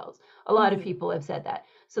true selves. A lot of Mhm. people have said that.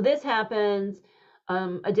 So this happens.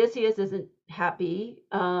 Odysseus isn't happy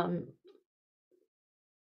for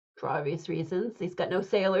obvious reasons. He's got no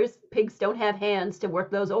sailors. Pigs don't have hands to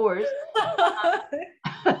work those oars.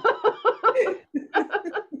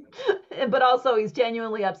 But also, he's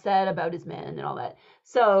genuinely upset about his men and all that.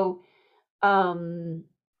 So, um,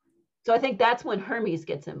 so I think that's when Hermes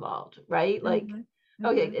gets involved, right? Like, Mhm.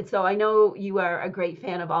 okay, Mhm. so I know you are a great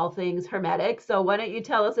fan of all things Hermetic. So why don't you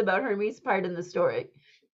tell us about Hermes' part in the story?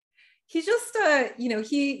 He just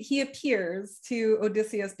he appears to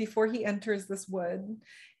Odysseus before he enters this wood,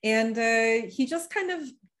 and he just kind of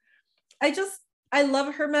I just I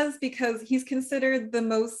love Hermes because he's considered the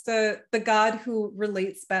most the god who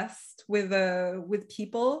relates best with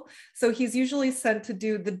people. So he's usually sent to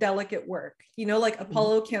do the delicate work. You know, like Mhm.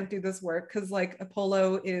 Apollo can't do this work because like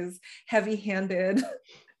Apollo is heavy-handed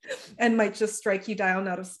and might just strike you down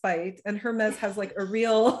out of spite. And Hermes has like a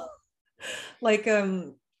real like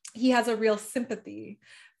he has a real sympathy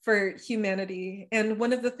for humanity. And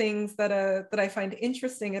one of the things that I find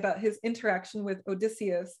interesting about his interaction with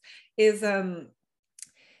Odysseus is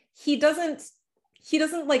he doesn't he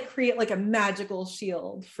doesn't like create like a magical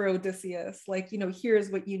shield for Odysseus, like, you know,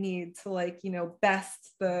 here's what you need to like, you know,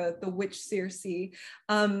 best the witch Circe.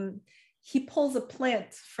 um he pulls a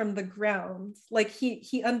plant from the ground. Like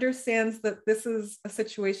he understands that this is a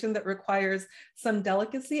situation that requires some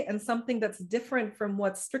delicacy and something that's different from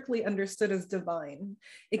what's strictly understood as divine.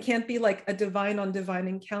 It can't be like a divine on divine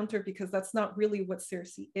encounter because that's not really what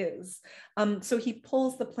Circe is. So he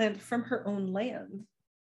pulls the plant from her own land,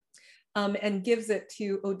 and gives it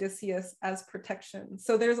to Odysseus as protection.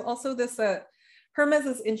 So there's also this Hermes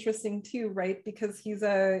is interesting too, right? Because he's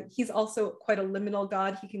also quite a liminal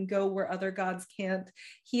god. He can go where other gods can't.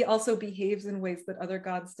 He also behaves in ways that other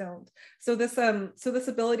gods don't. So this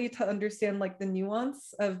ability to understand like the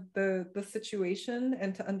nuance of the situation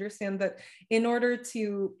and to understand that in order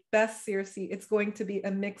to best Circe, it's going to be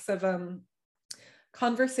a mix of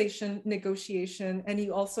conversation, negotiation, and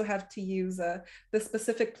you also have to use the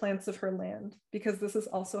specific plants of her land because this is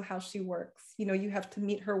also how she works. You know, you have to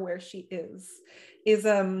meet her where she is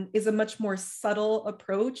a much more subtle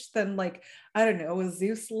approach than like, I don't know, a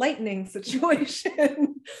Zeus lightning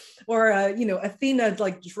situation or you know, Athena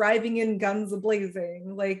like driving in guns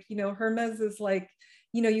ablazing. Like, you know, Hermes is like,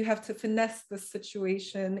 you know, you have to finesse this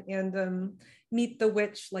situation and meet the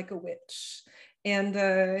witch like a witch. And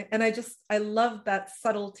I love that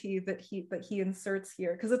subtlety that he inserts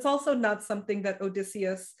here, because it's also not something that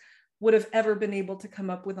Odysseus would have ever been able to come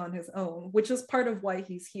up with on his own, which is part of why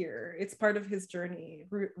he's here. It's part of his journey,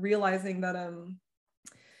 realizing that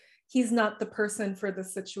he's not the person for the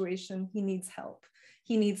situation. He needs help.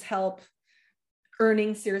 He needs help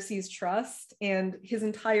earning Circe's trust, and his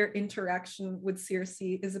entire interaction with Circe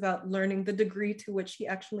is about learning the degree to which he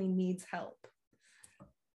actually needs help.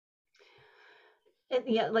 And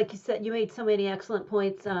yeah, like you said, you made so many excellent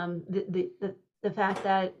points. The fact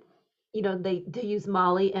that they use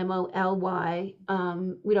Molly, Moly, you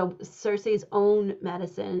know, Cersei's own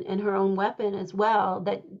medicine and her own weapon as well.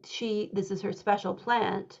 That this is her special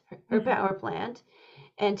plant, her Mhm. power plant,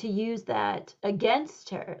 and to use that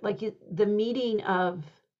against her, like the meeting of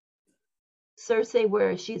Cersei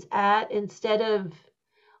where she's at, instead of,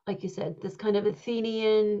 like you said, this kind of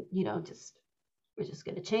Athenian, just we're just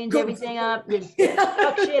going to change Good. everything up. We're just going to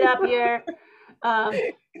fuck shit up here. Um,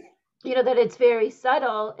 that it's very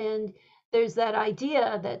subtle. And there's that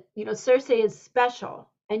idea that, Cersei is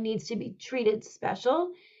special and needs to be treated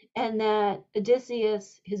special. And that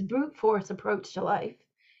Odysseus, his brute force approach to life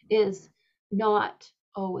is not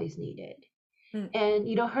always needed. Mm.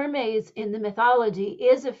 And, Hermes in the mythology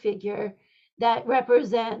is a figure that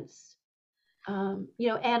represents,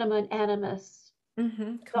 anima and animus,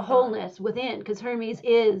 Mhm. the Combined. wholeness within, because Hermes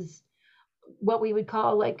is what we would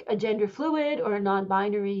call like a gender fluid or a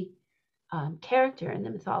non-binary character in the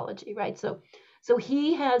mythology, right? So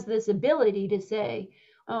he has this ability to say,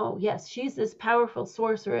 oh yes, she's this powerful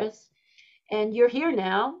sorceress, and you're here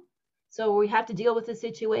now, so we have to deal with the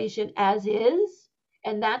situation as is,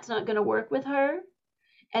 and that's not going to work with her.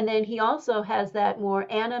 And then he also has that more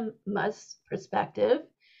animus perspective,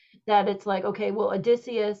 that it's like, okay, well,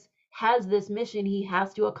 Odysseus has this mission he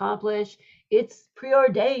has to accomplish. It's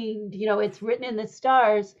preordained, it's written in the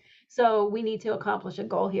stars. So we need to accomplish a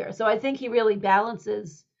goal here. So I think he really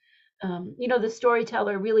balances, the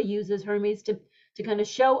storyteller really uses Hermes to kind of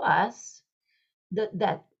show us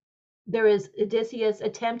that there is Odysseus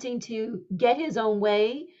attempting to get his own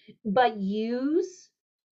way, but use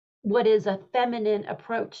what is a feminine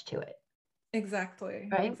approach to it, Exactly,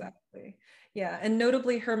 right? exactly. Yeah, and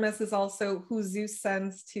notably Hermes is also who Zeus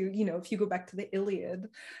sends to, if you go back to the Iliad,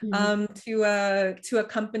 Mhm. to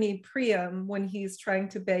accompany Priam when he's trying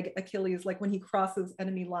to beg Achilles, like when he crosses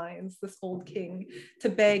enemy lines, this old king, to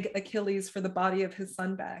beg Achilles for the body of his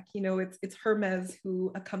son back. It's Hermes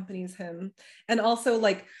who accompanies him. And also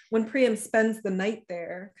like when Priam spends the night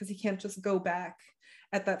there, because he can't just go back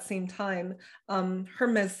at that same time,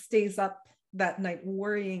 Hermes stays up that night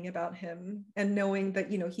worrying about him and knowing that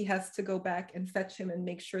he has to go back and fetch him and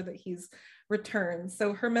make sure that he's returned.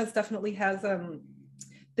 So Hermes definitely has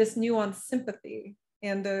this nuanced sympathy,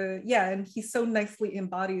 and and he so nicely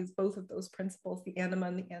embodies both of those principles, the anima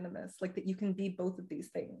and the animus, like that you can be both of these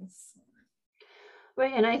things.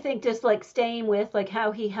 Right, and I think just like staying with like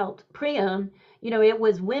how he helped Priam, it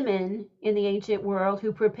was women in the ancient world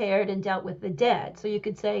who prepared and dealt with the dead. So you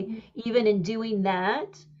could say even in doing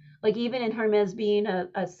that, like even in Hermes being a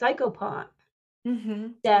psychopomp, Mm-hmm.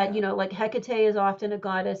 that, Yeah. like Hecate is often a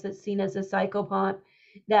goddess that's seen as a psychopomp,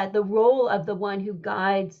 that the role of the one who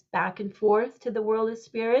guides back and forth to the world of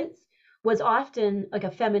spirits was often like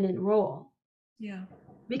a feminine role Yeah.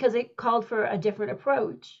 because it called for a different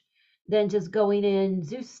approach than just going in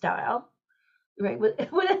Zeus style, right?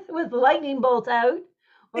 With lightning bolts out,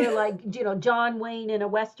 or like John Wayne in a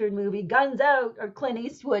Western movie, guns out, or Clint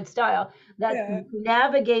Eastwood style. That Yeah.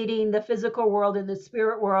 navigating the physical world and the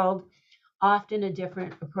spirit world, often a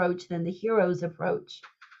different approach than the hero's approach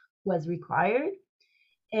was required.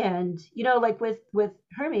 And like with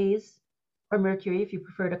Hermes or Mercury, if you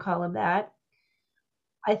prefer to call him that,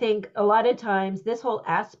 I think a lot of times this whole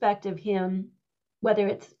aspect of him, whether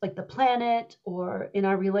it's like the planet or in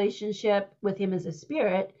our relationship with him as a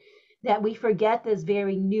spirit, that we forget this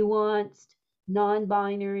very nuanced, non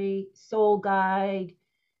binary, soul guide,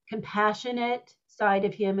 compassionate side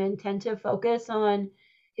of him and tend to focus on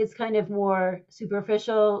his kind of more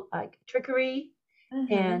superficial, like trickery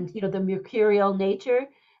Mm-hmm. and, the mercurial nature,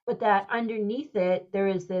 but that underneath it, there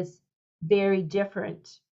is this very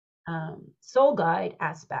different soul guide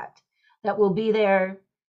aspect that will be there,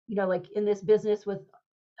 like in this business with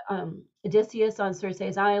Odysseus on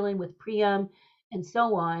Circe's island, with Priam, and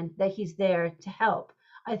so on, that he's there to help.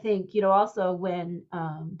 I think, also when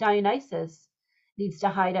Dionysus needs to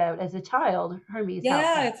hide out as a child, Hermes helps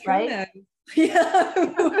Yeah, out, it's right? Hermes. Yeah,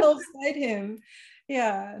 who helps guide him.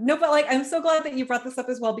 Yeah. No, but like I'm so glad that you brought this up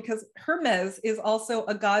as well, because Hermes is also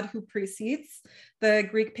a god who precedes the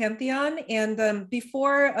Greek pantheon. And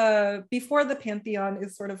before the pantheon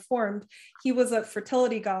is sort of formed, he was a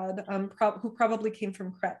fertility god who probably came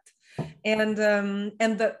from Crete. And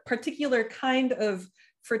the particular kind of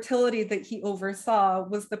fertility that he oversaw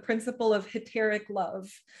was the principle of heteric love.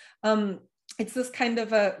 Um, it's this kind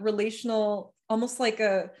of a relational, almost like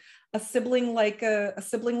a sibling like a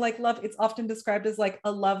sibling like love. It's often described as like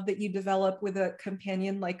a love that you develop with a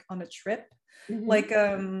companion, like on a trip,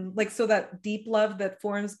 Mm-hmm. like so that deep love that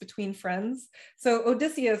forms between friends. So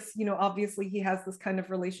Odysseus, obviously he has this kind of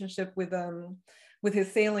relationship with his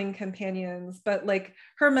sailing companions, but like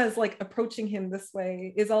Hermes, like approaching him this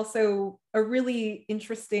way is also a really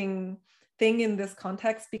interesting thing in this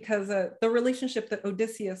context, because the relationship that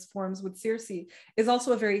Odysseus forms with Circe is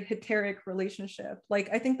also a very heteric relationship. Like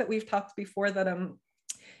I think that we've talked before that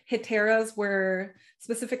heteras were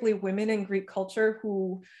specifically women in Greek culture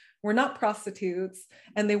who were not prostitutes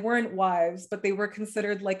and they weren't wives, but they were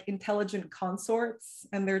considered like intelligent consorts,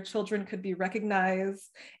 and their children could be recognized.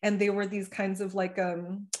 And they were these kinds of like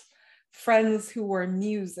friends who were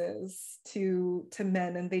muses to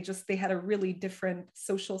men, and they had a really different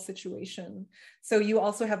social situation. So you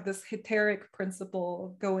also have this heteric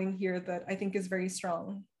principle going here that I think is very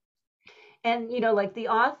strong. And like the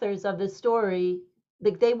authors of the story,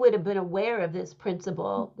 like they would have been aware of this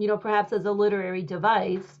principle, perhaps as a literary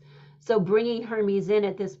device. So bringing Hermes in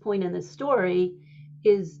at this point in the story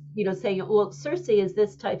is, saying, well, Circe is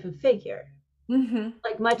this type of figure, Mm-hmm.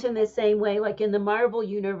 like much in the same way, like in the Marvel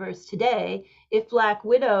universe today, if Black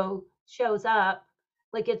Widow shows up,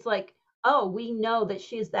 like it's like, oh, we know that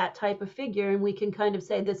she's that type of figure, and we can kind of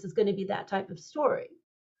say this is going to be that type of story,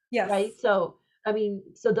 right? Yes. So, I mean,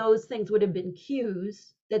 so those things would have been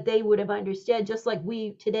cues that they would have understood, just like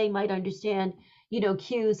we today might understand,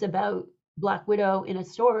 cues about Black Widow in a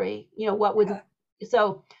story. What would Yeah.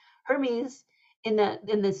 so Hermes in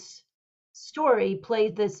this story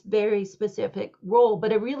played this very specific role,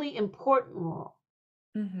 but a really important role.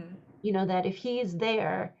 Mm-hmm. That if he's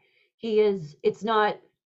there, he is. It's not.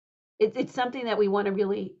 It's something that we want to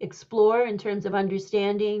really explore in terms of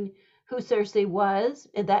understanding who Circe was,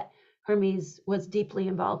 and that Hermes was deeply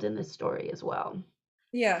involved in this story as well.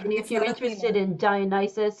 Yeah, And if it's you're not interested Athena. in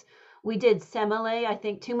Dionysus, we did Semele, I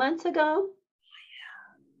think 2 months ago,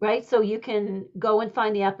 right? So you can go and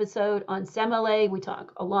find the episode on Semele. We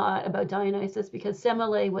talk a lot about Dionysus because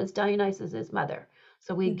Semele was Dionysus's mother.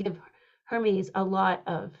 So we Mhm. give Hermes a lot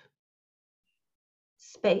of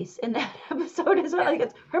space in that episode as well.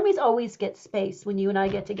 Like Hermes always gets space when you and I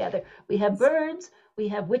get together. We have birds, we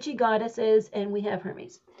have witchy goddesses, and we have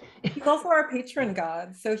Hermes. He's also our patron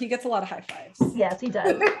god, so he gets a lot of high fives. Yes, he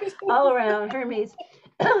does. All around Hermes.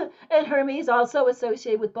 And Hermes also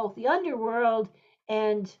associated with both the underworld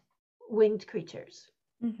and winged creatures.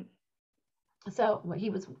 Mhm. So he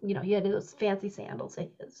was, he had those fancy sandals of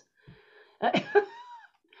his.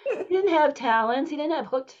 He didn't have talons. He didn't have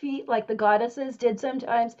hooked feet like the goddesses did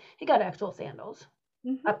sometimes. He got actual sandals.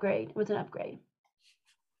 Mhm. Upgrade. It was an upgrade.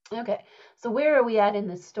 Okay, so where are we at in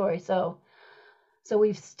this story? So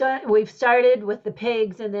we've started with the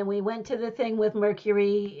pigs, and then we went to the thing with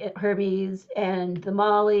Mercury, Hermes, and the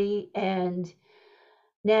Molly, and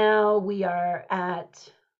now we are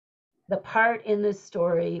at the part in this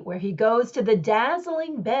story where he goes to the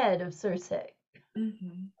dazzling bed of Circe.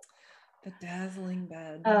 Mhm. The dazzling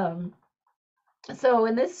bed. Um, so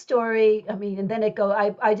in this story, I mean, and then it go.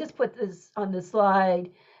 I just put this on the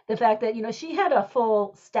slide. The fact that she had a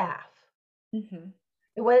full staff. Mhm.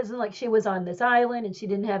 It wasn't like she was on this island and she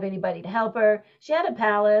didn't have anybody to help her. She had a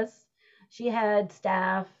palace, she had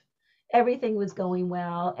staff, everything was going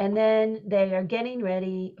well. And then they are getting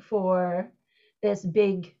ready for this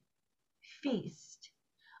big feast.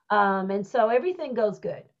 And so everything goes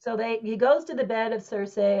good. So he goes to the bed of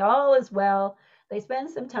Circe, all is well. They spend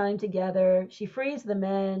some time together. She frees the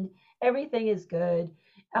men. Everything is good.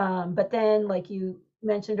 But then, like you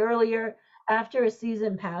mentioned earlier, after a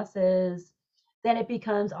season passes, then it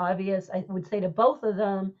becomes obvious, I would say to both of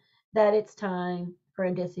them, that it's time for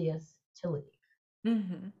Odysseus to leave.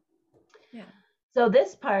 Mhm. Yeah. So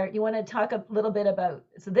this part, you want to talk a little bit about.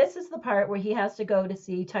 So this is the part where he has to go to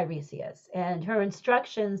see Tiresias and her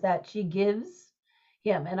instructions that she gives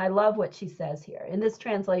him. And I love what she says here in this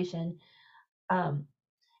translation. Um,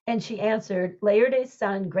 and she answered, Laertes'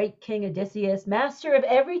 son, great King Odysseus, master of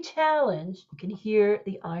every challenge. You can hear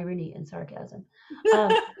the irony and sarcasm.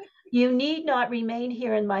 Um, you need not remain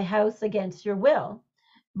here in my house against your will,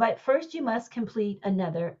 but first you must complete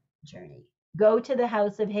another journey. Go to the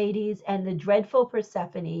house of Hades and the dreadful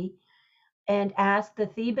Persephone and ask the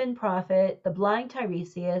Theban prophet, the blind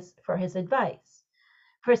Tiresias, for his advice.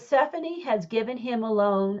 Persephone has given him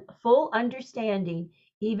alone full understanding,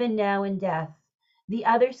 even now in death. The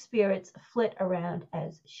other spirits flit around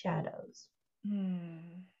as shadows. Hmm.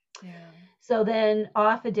 Yeah. So then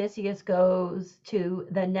off Odysseus goes to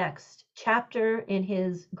the next chapter in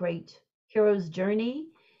his great hero's journey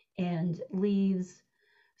and leaves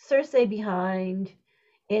Circe behind.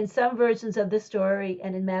 In some versions of the story,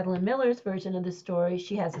 and in Madeline Miller's version of the story,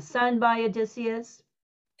 she has a son by Odysseus,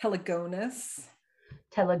 Telegonus.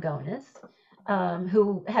 Telegonus,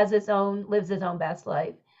 who lives his own best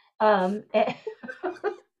life. Um,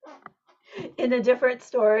 in a different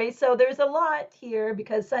story. So there's a lot here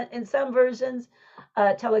because in some versions,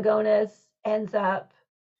 Telegonus ends up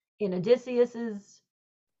in Odysseus's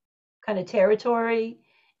kind of territory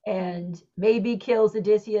and maybe kills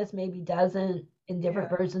Odysseus, maybe doesn't in different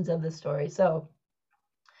Yeah. versions of the story. So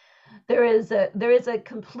there is a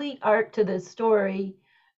complete arc to this story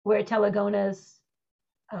where Telegonus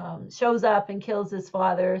shows up and kills his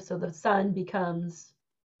father, so the son becomes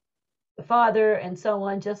the father, and so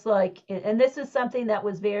on. Just like, and this is something that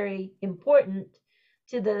was very important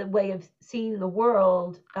to the way of seeing the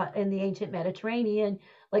world in the ancient Mediterranean.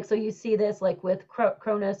 Like, so you see this like with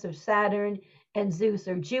Cronus or Saturn and Zeus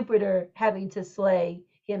or Jupiter having to slay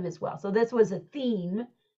him as well. So this was a theme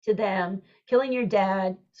to them. Killing your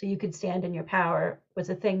dad so you could stand in your power was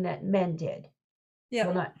a thing that men did. Yeah.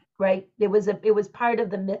 Well, not right. It was part of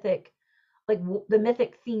the mythic, like the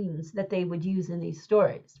mythic themes that they would use in these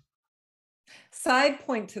stories. Side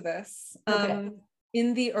point to this. Okay.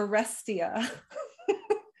 In the Orestia.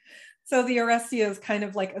 So the Orestia is kind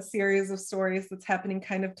of like a series of stories that's happening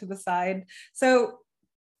kind of to the side. So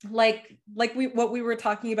like what we were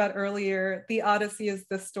talking about earlier, the Odyssey is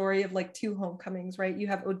the story of like two homecomings, right? You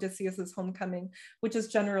have Odysseus's homecoming, which is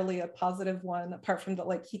generally a positive one, apart from that,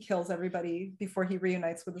 like he kills everybody before he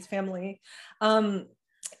reunites with his family.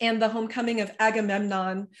 And the homecoming of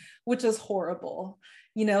Agamemnon, which is horrible.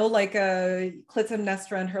 Like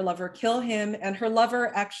Clytemnestra and her lover kill him, and her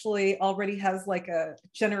lover actually already has like a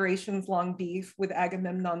generations long beef with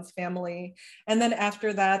Agamemnon's family. And then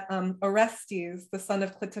after that, Orestes, the son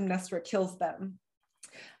of Clytemnestra, kills them.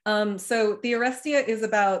 So the Orestia is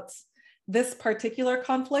about this particular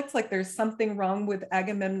conflict, like there's something wrong with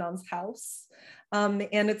Agamemnon's house. And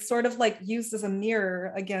it's sort of like used as a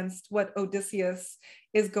mirror against what Odysseus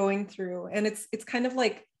is going through. And it's kind of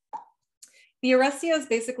like, the Orestia is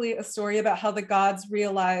basically a story about how the gods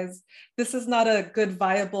realize this is not a good,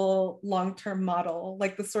 viable long-term model,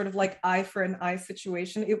 like the sort of like eye for an eye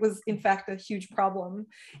situation. It was in fact a huge problem.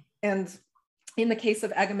 And in the case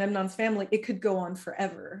of Agamemnon's family, it could go on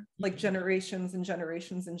forever, like generations and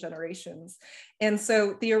generations and generations. And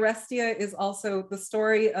so the Orestia is also the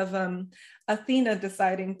story of Athena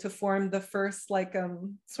deciding to form the first like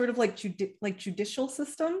sort of like judicial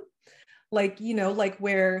system, like, you know, like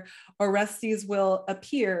where Orestes will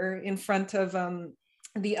appear in front of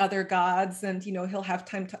the other gods, and, you know, he'll have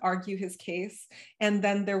time to argue his case, and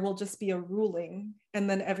then there will just be a ruling, and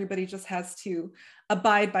then everybody just has to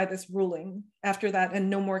abide by this ruling after that, and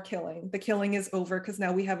no more killing. The killing is over because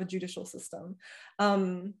now we have a judicial system.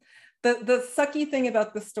 The sucky thing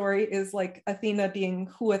about the story is like Athena being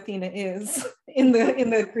who Athena is in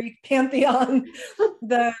the Greek pantheon.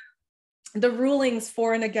 The rulings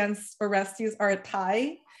for and against Orestes are a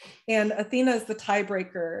tie, and Athena is the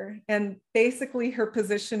tiebreaker. And basically her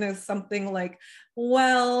position is something like,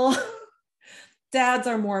 well, dads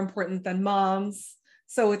are more important than moms,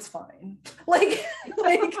 so it's fine. Like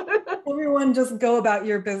everyone just go about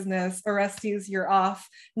your business. Orestes, you're off.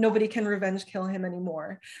 Nobody can revenge kill him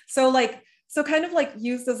anymore. So kind of like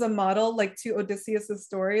used as a model, like to Odysseus's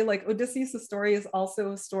story. Like Odysseus's story is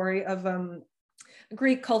also a story of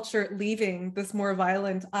Greek culture leaving this more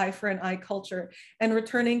violent eye for an eye culture and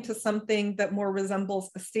returning to something that more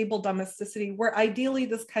resembles a stable domesticity, where ideally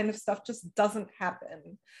this kind of stuff just doesn't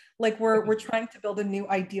happen. Like we're trying to build a new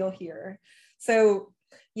ideal here. So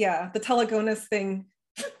yeah, the Telegonus thing,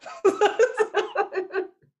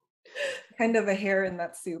 kind of a hair in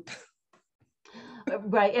that soup.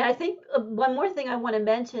 Right. And I think one more thing I want to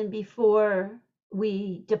mention before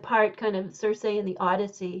we depart kind of Circe and the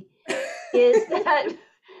Odyssey is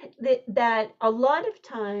that a lot of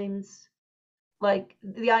times, like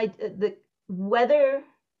the whether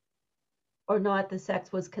or not the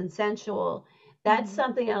sex was consensual, that's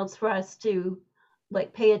something else for us to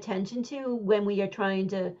like pay attention to when we are trying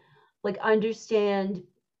to like understand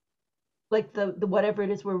like the whatever it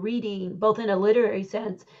is we're reading, both in a literary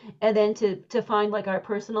sense and then to find like our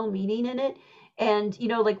personal meaning in it. And you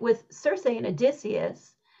know, like with Circe and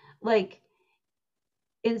Odysseus, like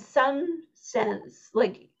in some sense,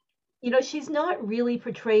 like, you know, she's not really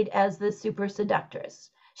portrayed as the super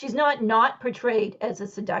seductress. She's not portrayed as a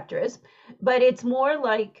seductress, but it's more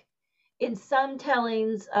like in some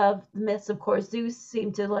tellings of myths, of course, Zeus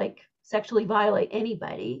seemed to like sexually violate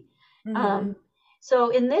anybody. Mm-hmm. So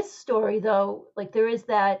in this story, though, like there is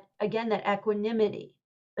that again that equanimity.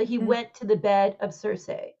 Like he went to the bed of Circe.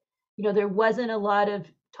 You know, there wasn't a lot of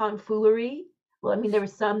tomfoolery. Well, I mean, there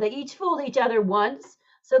was some. They each fooled each other once,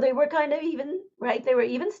 so they were kind of even, right? They were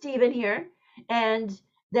even Steven here, and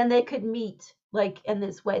then they could meet like in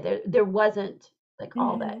this way. There wasn't like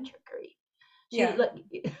all that trickery. She Yeah. like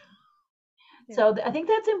Yeah. so I think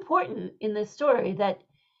that's important in this story that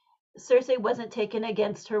Circe wasn't taken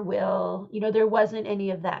against her will. You know, there wasn't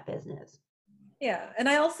any of that business. Yeah. And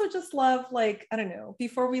I also just love, like, I don't know,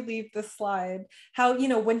 before we leave this slide, how, you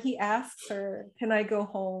know, when he asks her, can I go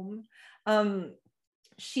home? Um,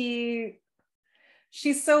 she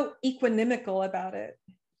she's so equanimical about it,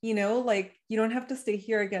 you know, like, you don't have to stay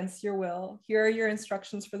here against your will. Here are your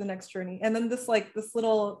instructions for the next journey. And then this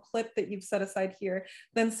little clip that you've set aside here,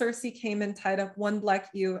 then Circe came and tied up one black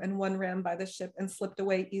ewe and one ram by the ship and slipped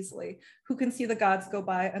away easily. Who can see the gods go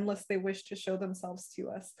by unless they wish to show themselves to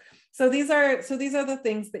us? So these are the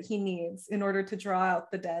things that he needs in order to draw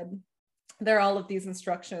out the dead. There are all of these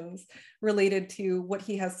instructions related to what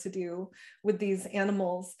he has to do with these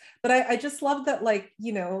animals. But I just love that, like,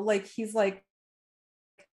 you know, like he's like,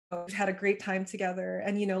 oh, we've had a great time together,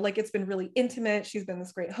 and, you know, like it's been really intimate. She's been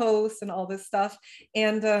this great host and all this stuff.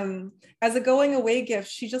 And as a going away gift,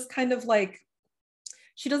 she just kind of like,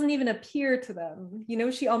 she doesn't even appear to them. You know,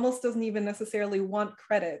 she almost doesn't even necessarily want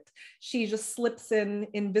credit. She just slips in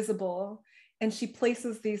invisible, and she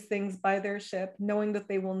places these things by their ship knowing that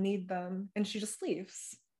they will need them, and she just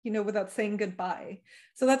leaves, you know, without saying goodbye.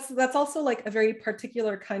 So that's also like a very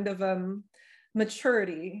particular kind of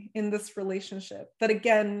maturity in this relationship that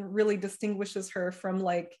again really distinguishes her from,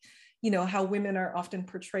 like, you know, how women are often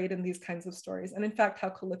portrayed in these kinds of stories, and in fact how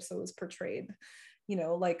Calypso is portrayed, you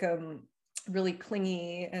know, like really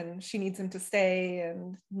clingy, and she needs him to stay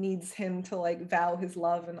and needs him to like vow his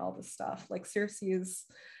love and all this stuff. Like Circe is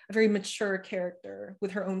a very mature character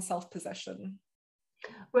with her own self-possession.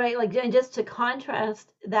 Right, like, and just to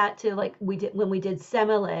contrast that to, like, we did when we did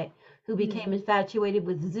Semele, who became Mm. infatuated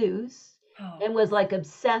with Zeus Oh. and was, like,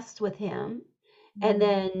 obsessed with him, and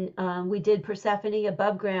Mm. then, we did Persephone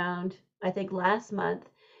above ground, I think last month,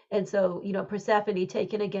 and so, Persephone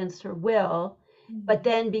taken against her will, but Mhm.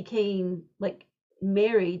 then became, like,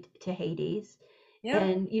 married to Hades, Yep.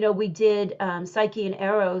 and, we did, Psyche and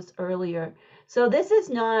Eros earlier. So this is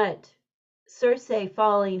not Circe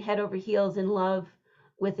falling head over heels in love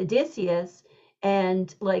with Odysseus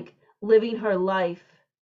and, like, living her life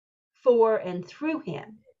for and through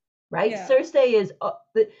him, right? Yeah. Circe is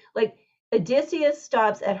like Odysseus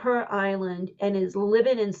stops at her island and is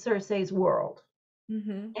living in Circe's world.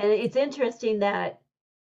 Hmm. And it's interesting that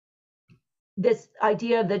this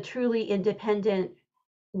idea of the truly independent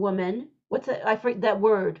woman, what's it? I forget that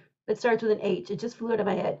word. It starts with an H. It just flew out of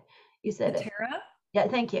my head. You said it. Hetera. Yeah,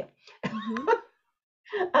 thank you. Hmm.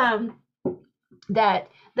 Um,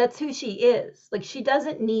 that's who she is. Like she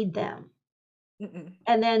doesn't need them. Mm-mm.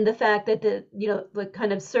 And then the fact that the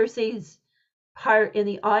kind of Circe's part in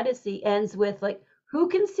the Odyssey ends with like, who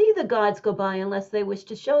can see the gods go by unless they wish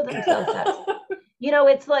to show themselves us?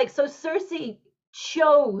 It's like, so Circe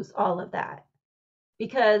chose all of that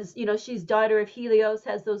because, she's daughter of Helios,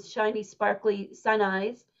 has those shiny, sparkly sun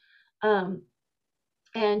eyes. Um,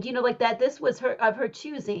 and, like that, this was her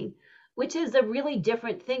choosing, which is a really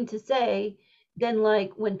different thing to say than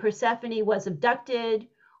like when Persephone was abducted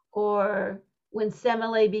or when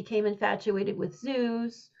Semele became infatuated with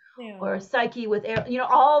Zeus or Yeah. Psyche with Air,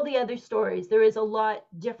 all the other stories. There is a lot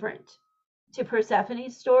different to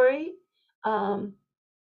Persephone's story. Um,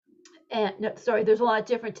 and no, sorry, there's a lot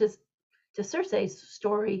different to Circe's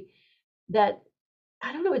story that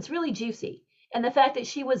I don't know, it's really juicy. And the fact that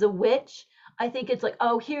she was a witch, I think it's like,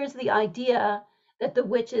 oh, here's the idea that the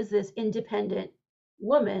witch is this independent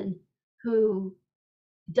woman who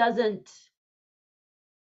doesn't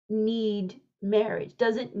need marriage,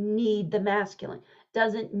 doesn't need the masculine,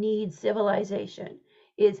 doesn't need civilization,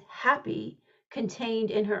 is happy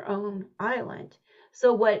contained in her own island.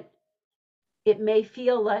 So, what it may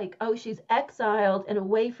feel like, oh, she's exiled and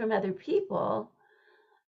away from other people,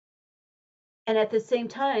 and at the same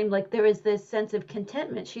time like there is this sense of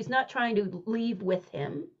contentment. She's not trying to leave with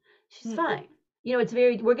him. She's Mm. fine. It's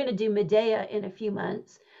very, we're going to do Medea in a few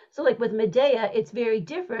months, so like with Medea it's very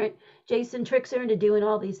different. Jason tricks her into doing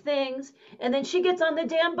all these things and then she gets on the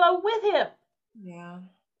damn boat with him, Yeah.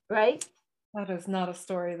 right? That is not a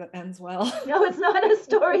story that ends well. No, it's not a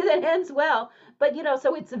story that ends well, but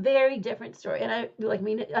so it's a very different story. And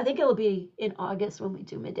I think it'll be in August when we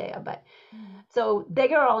do Medea, but Mm. so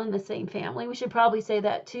they are all in the same family. We should probably say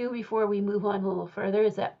that too before we move on a little further.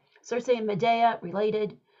 Is that Circe and Medea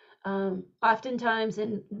related? Oftentimes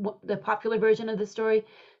in the popular version of the story,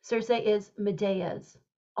 Circe is Medea's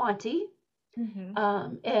auntie.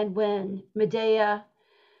 Mhm. And when Medea,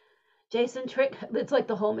 Jason it's like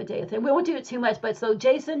the whole Medea thing. We won't do it too much, but so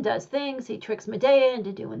Jason does things. He tricks Medea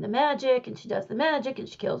into doing the magic, and she does the magic, and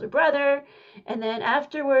she kills her brother. And then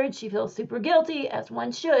afterwards, she feels super guilty, as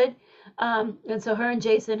one should. And so her and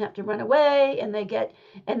Jason have to run away, and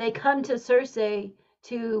they come to Circe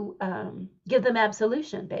to give them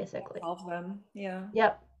absolution, basically. Absolve them. Yeah.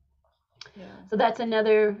 Yep. Yeah. So that's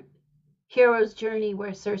another hero's journey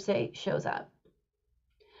where Circe shows up.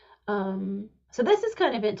 So this is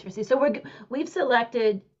kind of interesting. So we've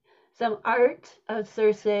selected some art of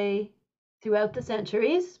Circe throughout the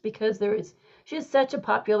centuries because she's such a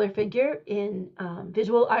popular figure in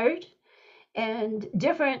visual art and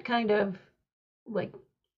different kind of like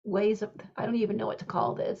ways of, I don't even know what to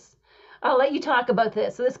call this. I'll let you talk about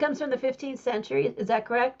this. So this comes from the 15th century. Is that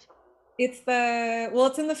correct? It's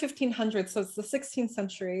in the 1500s, so it's the 16th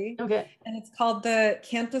century, Okay. and it's called the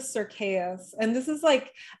Cantus Circaeus. And this is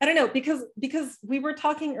like, I don't know, because we were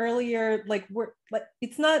talking earlier, like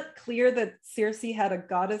it's not clear that Circe had a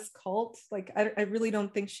goddess cult. Like I really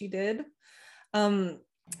don't think she did. Um,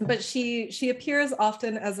 but she appears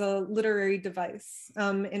often as a literary device,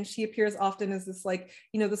 and she appears often as this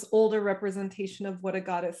this older representation of what a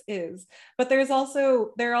goddess is. But there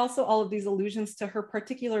are also all of these allusions to her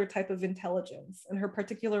particular type of intelligence and her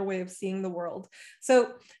particular way of seeing the world.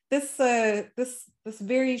 So this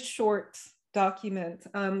very short document,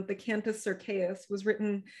 the Cantus Circaeus, was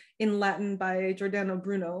written in Latin by Giordano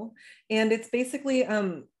Bruno, and it's basically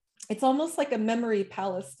it's almost like a memory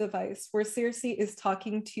palace device where Circe is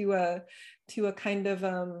talking to a kind of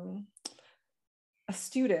a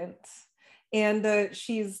student, and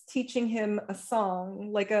she's teaching him a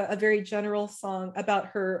song, like a very general song about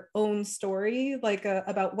her own story,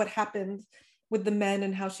 about what happened with the men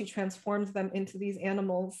and how she transformed them into these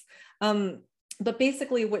animals. but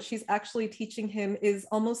basically what she's actually teaching him is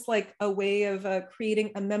almost like a way of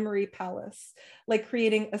creating a memory palace, like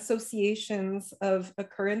creating associations of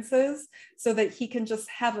occurrences so that he can just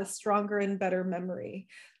have a stronger and better memory.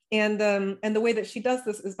 And the way that she does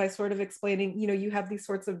this is by sort of explaining, you know, you have these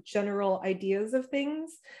sorts of general ideas of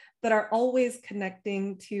things that are always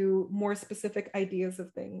connecting to more specific ideas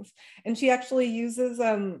of things. And she actually uses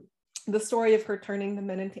the story of her turning the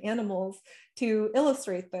men into animals to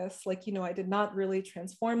illustrate this. Like, you know, I did not really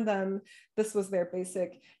transform them. This was their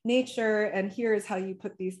basic nature. And here is how you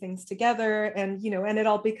put these things together. And, you know, and it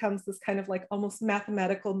all becomes this kind of like almost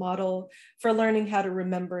mathematical model for learning how to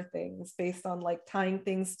remember things based on like tying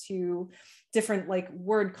things to different like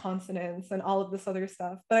word consonants and all of this other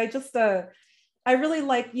stuff. But I really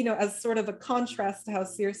like, you know, as sort of a contrast to how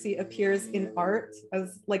Circe appears in art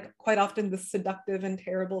as like quite often the seductive and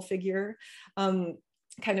terrible figure,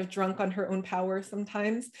 kind of drunk on her own power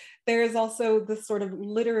sometimes. There is also this sort of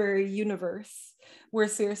literary universe where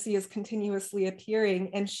Circe is continuously appearing,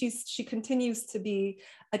 and she continues to be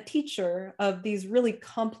a teacher of these really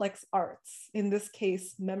complex arts, in this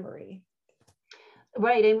case, memory.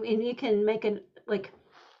 Right, and you can make an like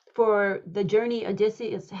for the journey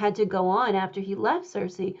Odysseus had to go on after he left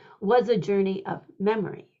Circe was a journey of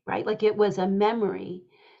memory, right? Like it was a memory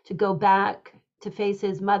to go back to face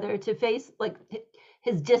his mother, to face like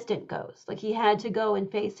his distant ghost. Like he had to go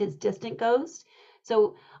and face his distant ghost.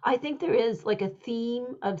 So I think there is like a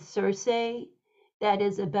theme of Circe that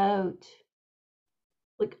is about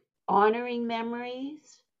like honoring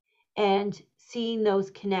memories and seeing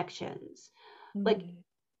those connections. Like Mm.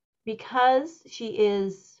 because she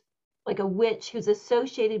is like a witch who's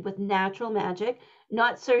associated with natural magic,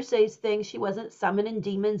 not Circe's thing. She wasn't summoning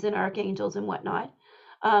demons and archangels and whatnot.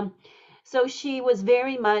 Um, so she was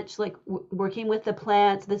very much like working with the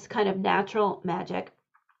plants, this kind of natural magic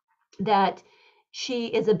that she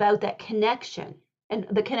is about that connection and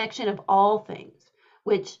the connection of all things,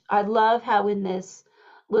 which I love how in this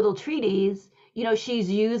little treatise, you know, she's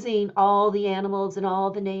using all the animals and all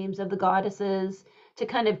the names of the goddesses to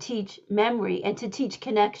kind of teach memory and to teach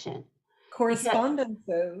connection because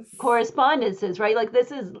Correspondences. correspondences, right? Like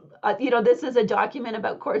this is, you know, this is a document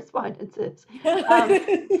about correspondences. Um,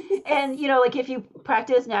 and, you know, like if you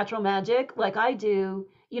practice natural magic, like I do,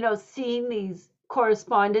 you know, seeing these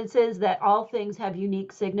correspondences that all things have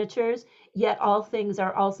unique signatures, yet all things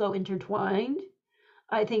are also intertwined.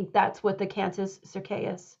 I think that's what the Cantus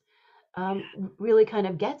Cercaeus really kind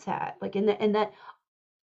of gets at, like in that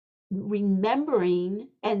remembering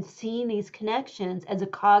and seeing these connections as a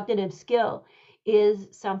cognitive skill is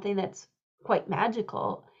something that's quite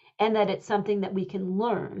magical and that it's something that we can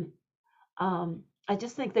learn. I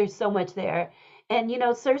just think there's so much there. And, you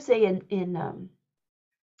know, Circe in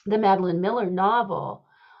the Madeline Miller novel,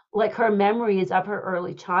 like her memories of her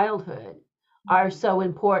early childhood are so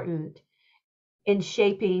important in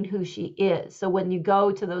shaping who she is. So when you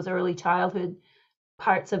go to those early childhood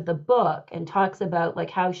parts of the book and talks about like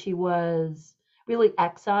how she was really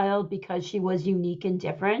exiled because she was unique and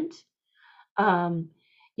different. Um,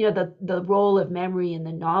 you know, the role of memory in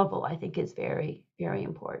the novel, I think, is very, very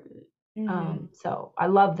important. Mhm. So I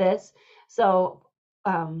love this. So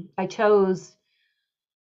I chose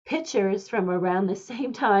pictures from around the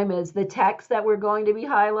same time as the text that we're going to be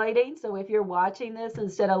highlighting. So if you're watching this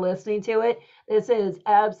instead of listening to it, this is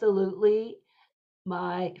absolutely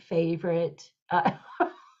my favorite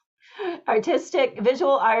artistic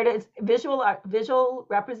visual artist visual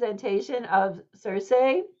representation of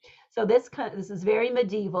Circe. So this is very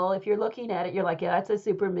medieval. If you're looking at it, you're like, yeah, that's a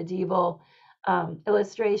super medieval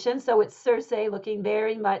illustration. So it's Circe looking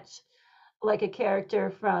very much like a character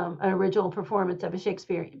from an original performance of a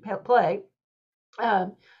Shakespearean play,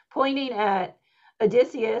 um, pointing at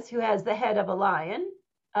Odysseus, who has the head of a lion.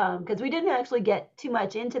 Because we didn't actually get too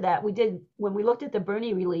much into that. We did when we looked at the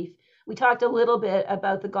Burney relief. We talked a little bit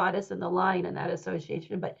about the goddess and the lion and that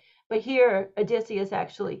association, but here Odysseus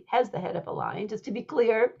actually has the head of a lion, just to be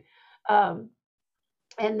clear. Um,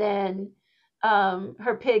 and then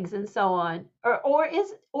her pigs and so on. Or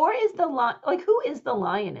is the lion like who is the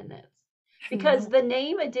lion in this? I have Because no. the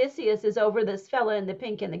name Odysseus is over this fella in the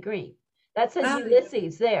pink and the green. That says Yeah.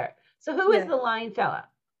 Ulysses there. So who is Yeah. the lion fella?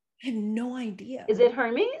 I have no idea. Is it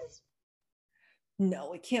Hermes?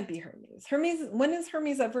 No, it can't be Hermes. Hermes, when is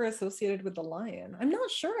Hermes ever associated with the lion? I'm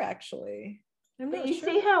not sure, actually. I'm But not you sure.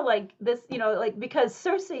 see how like this, you know, like because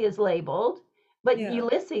Circe is labeled, but Yeah.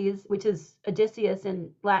 Ulysses, which is Odysseus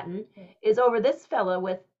in Latin, is over this fella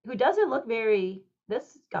with who doesn't look very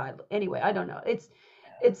this guy anyway. I don't know. It's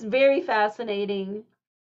very fascinating.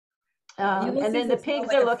 Yeah. And then Ulysses the is more pigs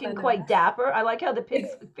like are a looking feminist. quite dapper. I like how the pigs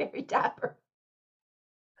look very dapper.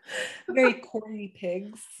 Very corny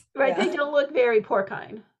pigs. Right? They Yeah. don't look very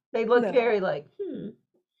porcine. They look No. very like,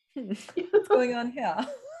 What's going on here?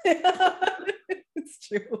 It's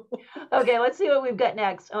true. Okay, let's see what we've got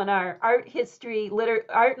next on our art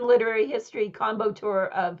and literary history combo tour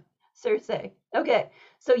of Circe. Okay,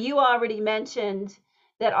 so you already mentioned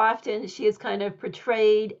that often she is kind of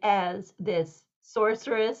portrayed as this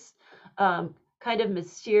sorceress, kind of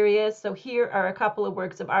mysterious. So here are a couple of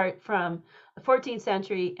works of art from the 14th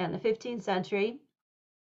century and the 15th century.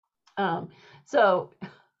 So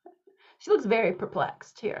she looks very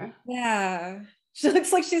perplexed here. Yeah. She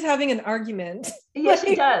looks like she's having an argument. Yes,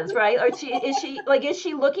 she does, right? Or is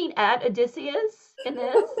she looking at Odysseus in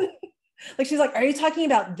this? Like she's like, are you talking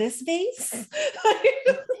about this vase?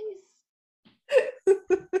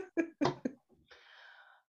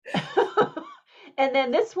 And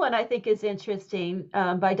then this one I think is interesting,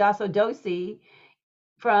 by Dasso Dossi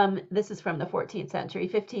this is from the 14th century,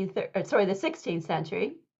 the 16th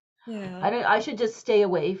century. Yeah. I should just stay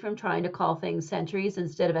away from trying to call things centuries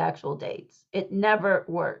instead of actual dates. It never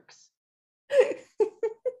works.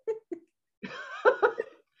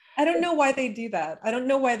 I don't know why they do that. I don't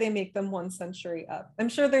know why they make them 1 century up. I'm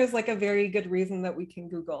sure there's like a very good reason that we can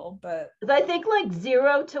Google, but I think like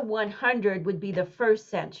 0 to 100 would be the first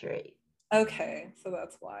century. okay, so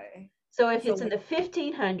that's why. So if it's in like, the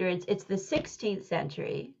 1500s, it's the 16th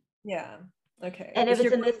century. yeah, okay. And if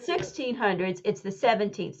it's in the going 1600s, it's the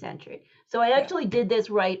 17th century. So I actually did this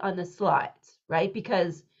right on the slides, right?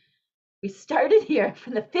 Because we started here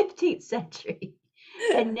from the 15th century.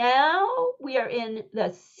 And now we are in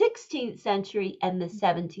the 16th century and the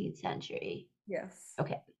 17th century. Yes.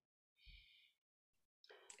 Okay.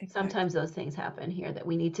 Exactly. Sometimes those things happen here that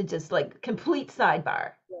we need to just like complete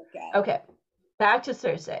sidebar. Work out. Okay. Back to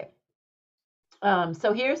Circe.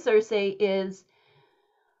 So here Circe is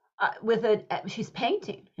she's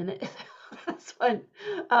painting in this one.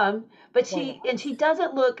 But she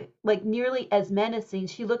doesn't look like nearly as menacing.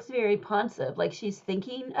 She looks very pensive, like she's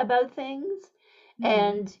thinking about things.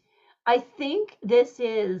 And I think this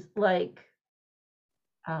is like,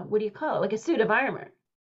 what do you call it? Like a suit of armor.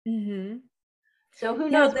 So who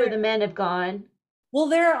knows where the men have gone? Well,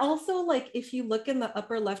 there are also like, if you look in the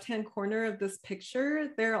upper left-hand corner of this picture,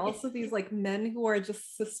 there are also these like men who are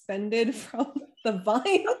just suspended from the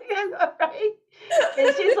vine. Right?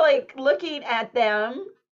 And she's like looking at them.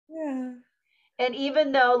 Yeah. And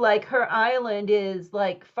even though like her island is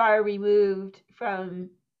like far removed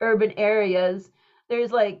from urban areas,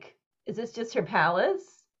 there's like, is this just her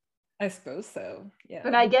palace? I suppose so. Yeah.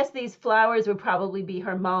 And I guess these flowers would probably be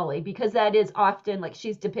her Molly, because that is often like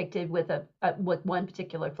she's depicted with with one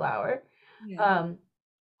particular flower. Yeah.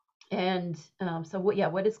 So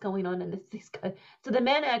what is going on in these guys? So the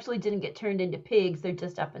men actually didn't get turned into pigs; they're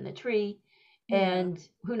just up in the tree, and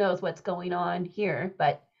who knows what's going on here?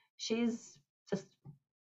 But she's just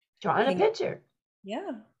drawing a picture.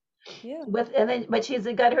 Yeah. Yeah. But she's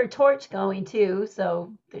got her torch going too.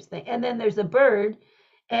 So and then there's a bird.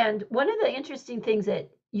 And one of the interesting things that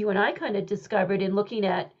you and I kind of discovered in looking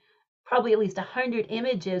at probably at least 100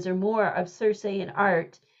 images or more of Circean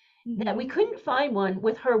art, that we couldn't find one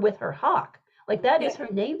with her hawk. Like that is her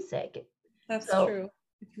namesake. That's true.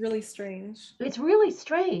 It's really strange. It's really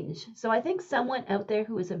strange. So I think someone out there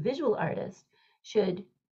who is a visual artist should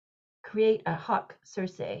create a hawk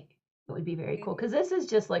Circe. It would be very cool, because this is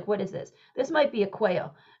just like, what is this? This might be a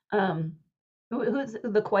quail. Who's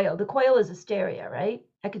the quail? The quail is Asteria, right?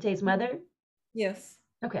 Hecate's mother? Yes.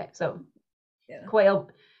 Okay, so quail.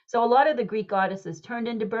 So a lot of the Greek goddesses turned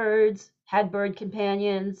into birds, had bird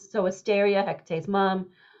companions. So Asteria, Hecate's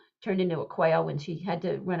mom, turned into a quail when she had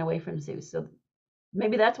to run away from Zeus. So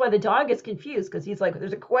maybe that's why the dog is confused, because he's like,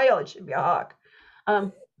 there's a quail, it should be a hawk.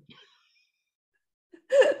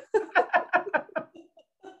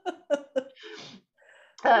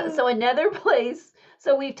 So another place.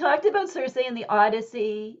 So we've talked about Circe in the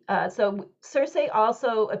Odyssey. So Circe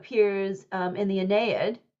also appears in the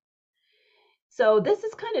Aeneid. So this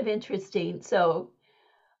is kind of interesting. So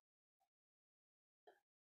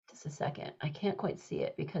just a second. I can't quite see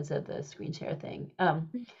it because of the screen share thing.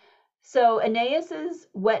 So Aeneas's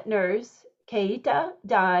wet nurse, Caita,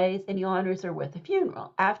 dies, and he honors her with a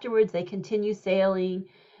funeral. Afterwards, they continue sailing,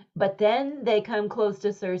 but then they come close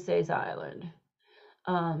to Circe's island.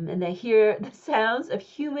 And they hear the sounds of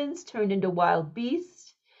humans turned into wild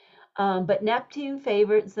beasts. But Neptune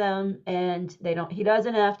favors them, and he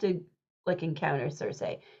doesn't have to like encounter Circe.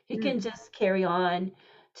 He can just carry on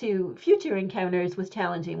to future encounters with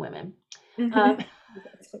challenging women. But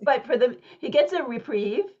he gets a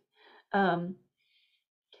reprieve.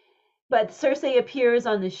 but Cersei appears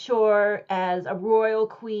on the shore as a royal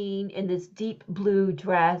queen in this deep blue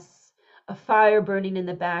dress, a fire burning in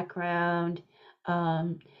the background.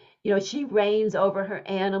 Um, she reigns over her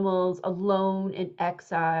animals alone in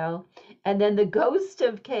exile. And then the ghost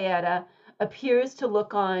of Caeta appears to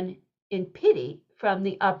look on in pity from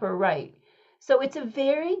the upper right. So it's a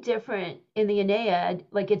very different in the Aeneid,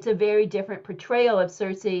 like it's a very different portrayal of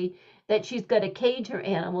Cersei, that she's got to cage her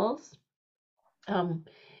animals, um,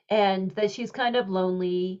 and that she's kind of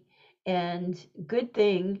lonely. And good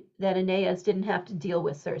thing that Aeneas didn't have to deal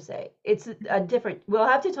with Cersei. It's a different. We'll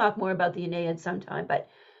have to talk more about the Aeneid sometime, but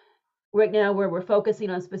right now, where we're focusing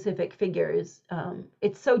on specific figures,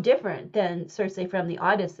 it's so different than Cersei from the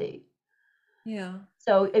Odyssey. Yeah.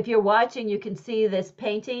 So if you're watching, you can see this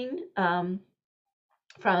painting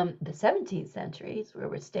from the 17th century, where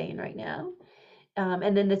we're staying right now.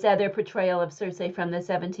 And then this other portrayal of Cersei from the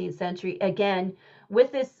 17th century, again,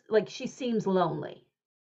 with this, like, she seems lonely.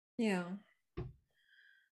 Yeah.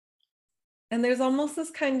 And there's almost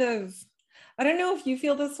this kind of, I don't know if you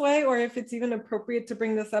feel this way or if it's even appropriate to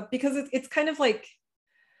bring this up, because it's kind of like,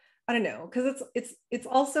 I don't know, because it's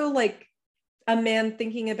also like a man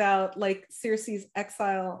thinking about like Cersei's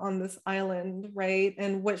exile on this island, right?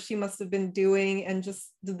 And what she must have been doing, and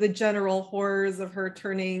just the general horrors of her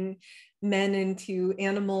turning men into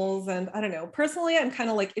animals. And I don't know, personally, I'm kind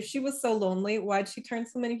of like, if she was so lonely, why'd she turn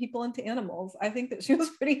so many people into animals? I think that she was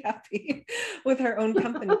pretty happy with her own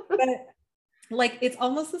company. But like, it's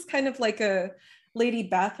almost this kind of like a Lady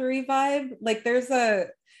Bathory vibe. Like there's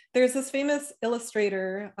this famous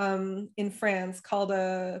illustrator in France called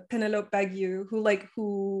Penelope Bagieux,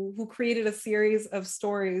 who created a series of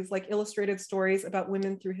stories, like illustrated stories about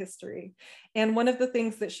women through history. And one of the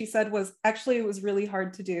things that she said was, actually it was really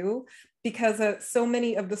hard to do, because so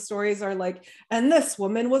many of the stories are like, and this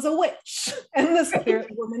woman was a witch, and this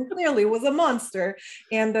woman clearly was a monster.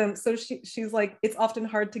 And so she's like, it's often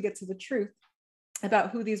hard to get to the truth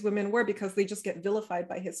about who these women were, because they just get vilified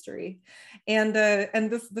by history. And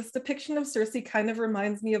this depiction of Cersei kind of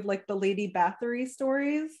reminds me of like the Lady Bathory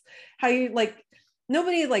stories, how you like,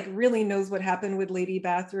 nobody like really knows what happened with Lady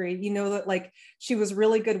Bathory. You know that like she was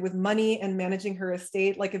really good with money and managing her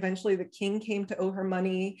estate. Like eventually the king came to owe her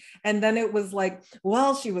money, and then it was like,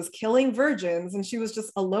 well, she was killing virgins and she was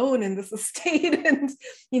just alone in this estate, and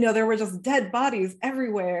there were just dead bodies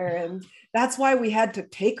everywhere, and that's why we had to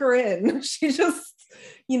take her in. She just,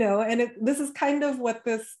 and this is kind of what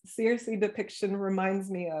this Cersei depiction reminds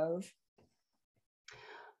me of.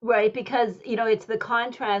 Right, because, it's the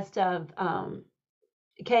contrast of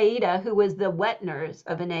Caeta, who was the wet nurse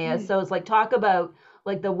of Aeneas. Mm. So it's like, talk about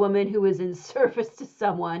like the woman who was in service to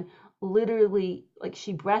someone, literally, like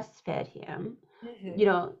she breastfed him,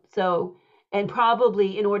 Mm-hmm. so, and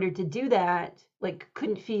probably in order to do that, like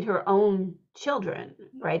couldn't feed her own children,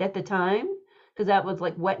 right, at the time, because that was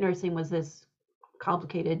like wet nursing was this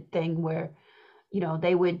complicated thing where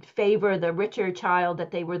they would favor the richer child that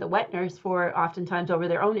they were the wet nurse for, oftentimes over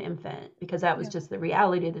their own infant, because that was Yeah. just the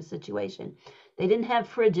reality of the situation. They didn't have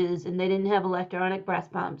fridges and they didn't have electronic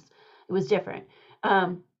breast pumps. It was different.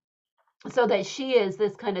 Um, so that she is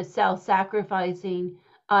this kind of self-sacrificing,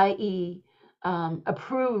 i.e.,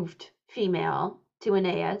 approved female to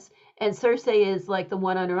Aeneas, and Cersei is like the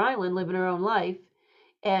one on her island living her own life,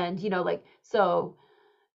 and like so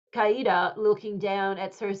Caeta looking down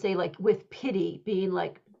at Cersei like with pity, being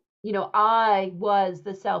like, I was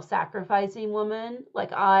the self-sacrificing woman.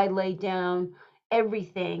 Like I laid down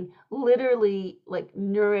everything, literally like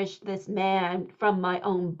nourished this man from my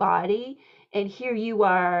own body. And here you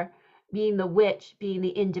are being the witch, being the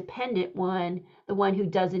independent one, the one who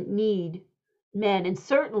doesn't need men, and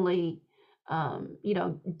certainly,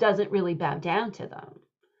 doesn't really bow down to them.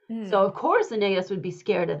 So Mm. of course Aeneas would be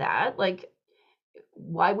scared of that. Like,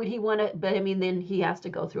 why would he want to? But I mean, then he has to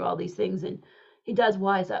go through all these things, and he does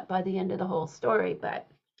wise up by the end of the whole story. But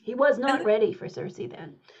he was not And ready for Cersei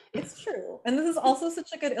then. it's true. And this is also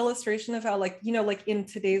such a good illustration of how, like, like in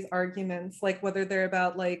today's arguments, like whether they're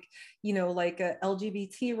about like, like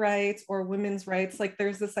LGBT rights or women's rights, like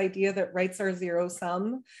there's this idea that rights are zero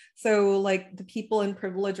sum. So like the people in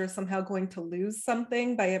privilege are somehow going to lose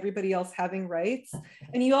something by everybody else having rights.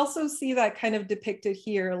 And you also see that kind of depicted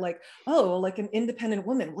here, like, oh, like an independent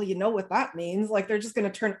woman. Well, you know what that means? Like they're just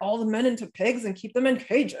going to turn all the men into pigs and keep them in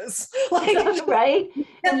cages. Like, Right? you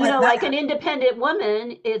And can't let that like an happen. independent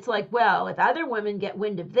woman, it's like, well, if other women get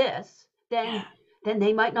wind of this, Yeah. then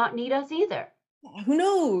they might not need us either. Who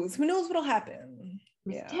knows? Who knows what'll happen?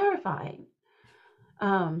 It's Yeah. terrifying.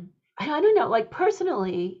 I don't know. Like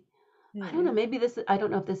personally, I don't know. Hmm. Maybe I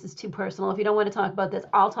don't know if this is too personal. If you don't want to talk about this,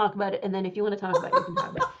 I'll talk about it. And then if you want to talk about it, you can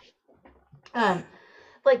talk about it. Um,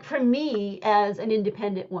 like for me as an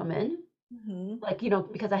independent woman, Mhm. like,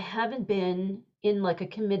 because I haven't been in like a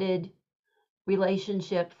committed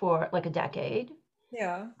relationship for like a decade,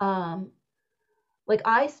 Yeah. um, like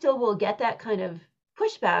I still will get that kind of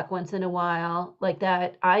pushback once in a while, like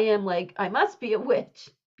that I am like, I must be a witch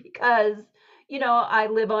because, I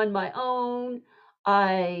live on my own.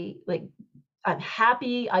 I like, I'm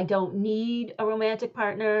happy. I don't need a romantic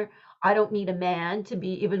partner. I don't need a man to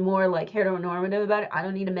be even more like heteronormative about it. I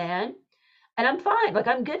don't need a man. And I'm fine. Like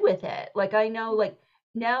I'm good with it. Like I know like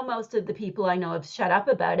now most of the people I know have shut up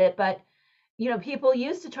about it, but people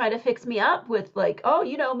used to try to fix me up with like, oh,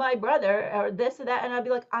 my brother or this or that. And I'd be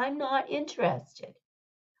like, I'm not interested.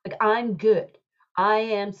 Like I'm good. I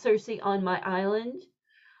am Cersei on my island.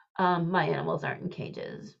 My animals aren't in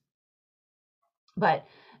cages. But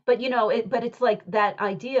but it's like that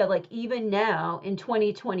idea, like even now in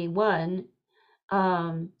 2021,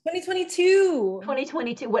 um 2022.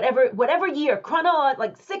 2022, whatever year,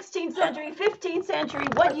 like 16th century, 15th century,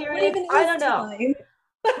 what year it What is, even I is don't know. time?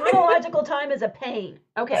 Chronological time is a pain.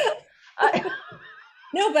 Okay. Uh,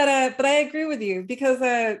 No, but I agree with you because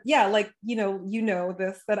yeah, like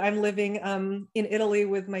this that I'm living in Italy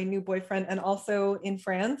with my new boyfriend and also in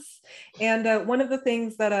France. And one of the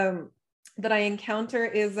things that I encounter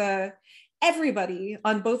is everybody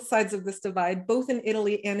on both sides of this divide, both in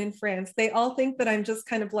Italy and in France, they all think that I'm just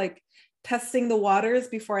kind of like testing the waters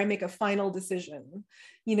before I make a final decision.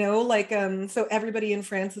 Like so everybody in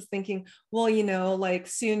France is thinking, well, like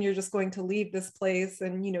soon you're just going to leave this place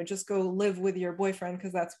and, just go live with your boyfriend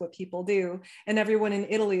because that's what people do. And everyone in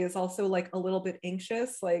Italy is also like a little bit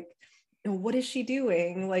anxious, like, what is she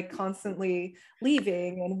doing? Like constantly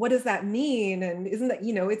leaving. And what does that mean? And isn't that,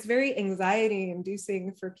 it's very anxiety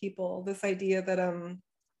inducing for people, this idea that,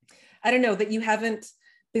 I don't know, that you haven't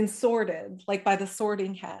been sorted like by the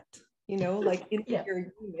sorting hat, like into yeah. your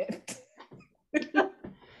unit.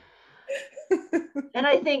 And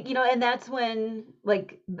I think, and that's when,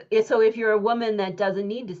 like, so if you're a woman that doesn't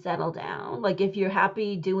need to settle down, like if you're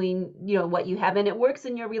happy doing, what you have and it works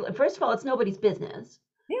in your real, first of all, it's nobody's business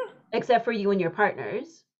Yeah. except for you and your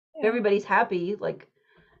partners. If Yeah. everybody's happy, like,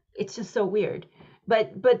 it's just so weird.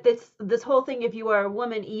 But this whole thing, if you are a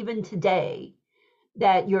woman even today,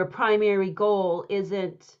 that your primary goal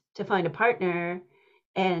isn't to find a partner,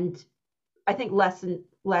 and I think less and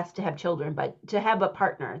less to have children, but to have a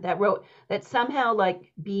partner that somehow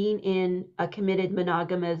like being in a committed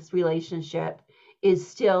monogamous relationship is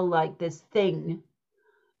still like this thing.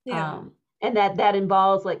 Yeah. Um, and that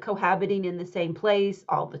involves like cohabiting in the same place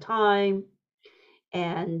all the time.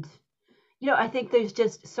 And, I think there's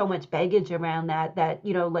just so much baggage around that,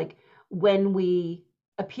 like when we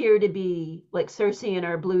appear to be like Cersei in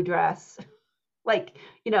our blue dress, like,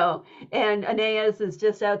 and Aeneas is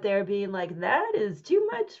just out there being like, that is too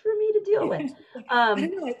much for me to deal with. Like, I Um,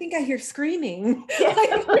 don't know. I think I hear screaming. yeah,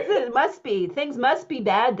 it must be. Things must be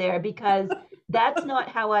bad there because that's not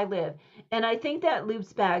how I live. And I think that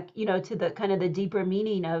loops back, to the kind of the deeper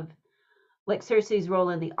meaning of like Cersei's role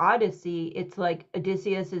in the Odyssey. It's like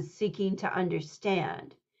Odysseus is seeking to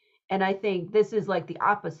understand. And I think this is like the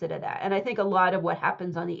opposite of that. And I think a lot of what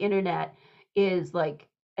happens on the internet is like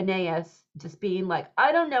Aeneas just being like,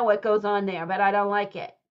 I don't know what goes on there, but I don't like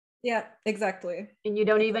it. Yeah, exactly. And you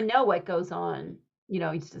don't even know what goes on.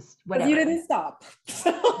 It's just Because you whatever. didn't stop.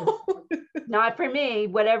 So. Not for me,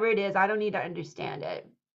 whatever it is, I don't need to understand it.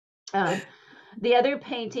 Um, the other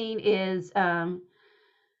painting is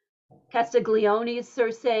Castiglione's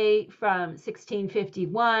Circe from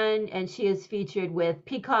 1651, and she is featured with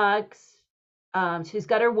peacocks. She's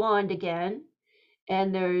got her wand again,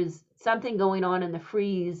 and there's something going on in the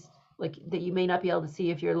frieze, like that you may not be able to see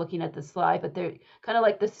if you're looking at the slide, but they're kind of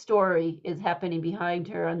like the story is happening behind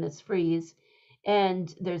her on this frieze.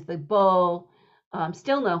 And there's the bull,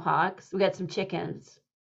 still no hawks. We got some chickens,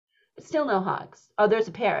 but still no hawks. Oh, there's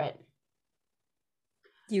a parrot.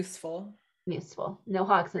 Useful. Useful. No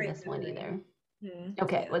hawks in Great this one memory. either.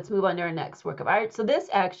 Okay, Yeah. let's move on to our next work of art. So this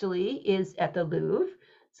actually is at the Louvre.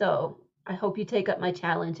 So I hope you take up my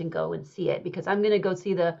challenge and go and see it because I'm going to go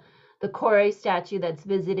see the Corey statue that's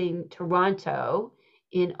visiting Toronto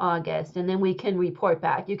in August, and then we can report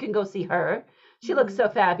back. You can go see her. She looks Mhm. so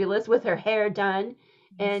fabulous with her hair done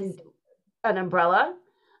She's and so an umbrella.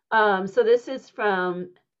 So this is from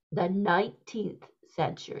the 19th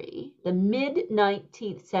century, the mid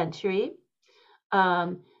 19th century.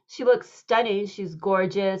 She looks stunning. She's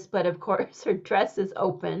gorgeous, but of course her dress is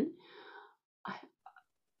open.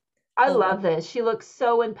 I always. love this. She looks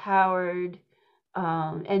so empowered,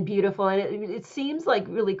 and beautiful, and it seems like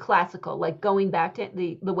really classical, like going back to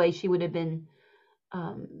the way she would have been,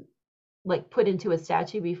 um, like put into a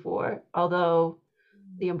statue before, although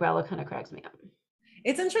the umbrella kind of cracks me up.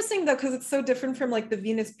 It's interesting though, because it's so different from like the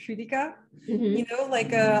Venus pudica, Hmm.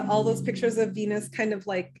 like all those pictures of Venus kind of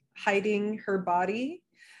like hiding her body.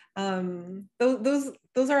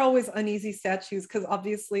 Those are always uneasy statues because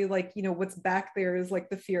obviously, like, what's back there is like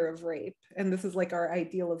the fear of rape, and this is like our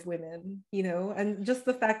ideal of women, and just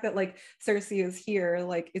the fact that like Circe is here,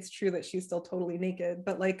 like it's true that she's still totally naked,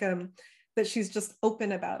 but like that she's just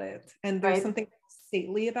open about it, and there's Right. something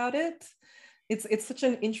stately about it. It's such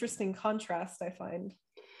an interesting contrast, I find.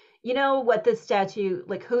 You know what this statue,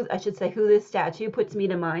 like who, I should say, who this statue puts me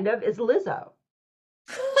to mind of is Lizzo.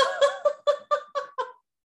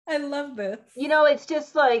 I love this. It's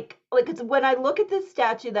just like it's when I look at this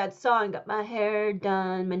statue, that song, got my hair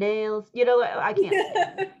done, my nails, I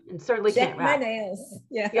can't sing and certainly can't Check my rap. nails.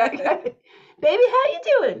 Yeah. Yeah. Baby, how you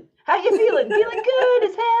doing? How you feeling? Feeling good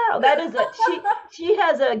as hell. That is a she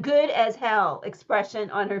has a good as hell expression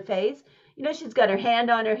on her face. She's got her hand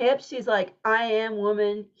on her hip. She's like, I am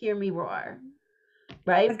woman, hear me roar. I've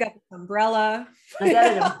Right? got this umbrella. I got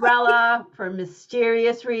an umbrella for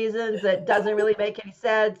mysterious reasons that doesn't really make any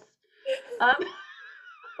sense. Um,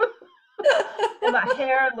 and my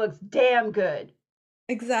hair looks damn good.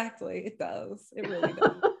 Exactly. It does. It really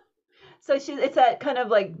does. So it's that kind of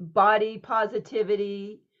like body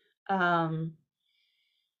positivity. Um,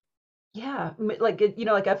 yeah, like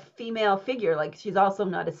like a female figure. Like she's also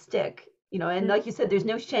not a stick. And Mm, like you said, there's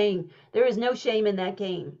no shame. There is no shame in that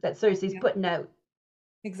game that Cersei's yeah, putting out.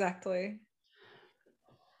 exactly.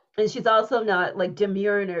 And she's also not like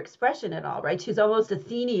demure in her expression at all, right? She's almost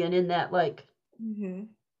Athenian in that, like, Hmm.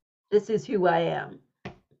 this is who I am.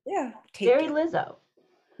 Yeah. Take Very it. Lizzo.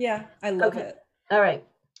 Yeah. I love Okay. it. All right.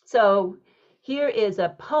 So here is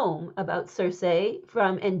a poem about Circe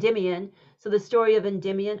from Endymion. So the story of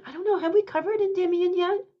Endymion. I don't know. Have we covered Endymion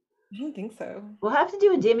yet? I don't think so. We'll have to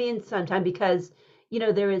do Endymion sometime because,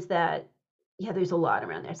 there is that. Yeah, there's a lot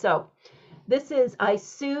around there. So this is I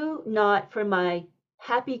sue not for my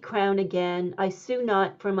happy crown again. I sue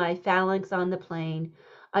not for my phalanx on the plain.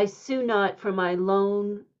 I sue not for my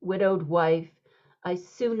lone widowed wife. I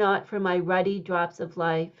sue not for my ruddy drops of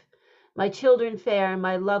life. My children fair,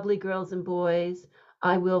 my lovely girls and boys,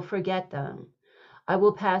 I will forget them. I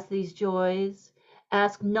will pass these joys.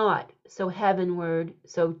 Ask not so heavenward,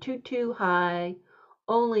 so too high.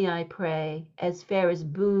 Only I pray, as fair as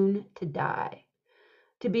boon to die,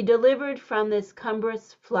 to be delivered from this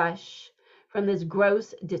cumbrous flesh, from this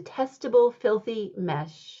gross, detestable, filthy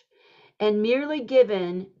mesh, and merely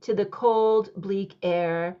given to the cold, bleak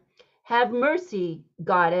air. Have mercy,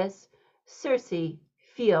 goddess, Circe,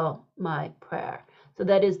 feel my prayer. So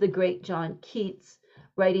that is the great John Keats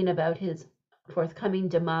writing about his forthcoming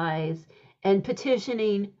demise and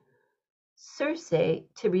petitioning Circe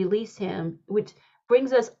to release him, which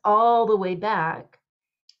brings us all the way back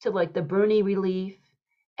to like the Bernie relief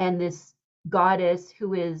and this goddess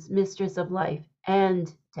who is mistress of life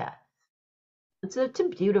and death. It's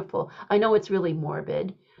beautiful. I know it's really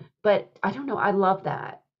morbid, but I don't know. I love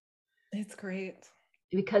that It's great.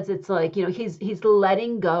 because it's like, he's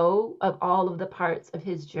letting go of all of the parts of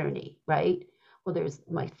his journey, right? Well, there's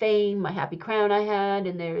my fame, my happy crown I had,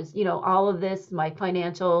 and there's, all of this, my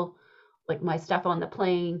financial, like my stuff on the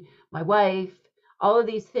plane, my wife, all of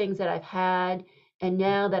these things that I've had. And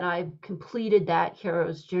now that I've completed that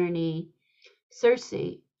hero's journey, Circe,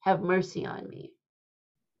 have mercy on me.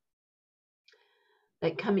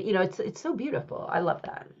 Like coming, it's so beautiful. I love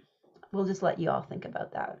that. We'll just let you all think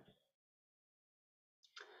about that.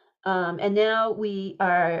 And now we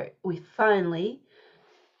finally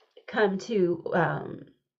come to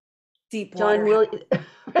Deep John water. Will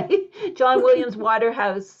right? John Williams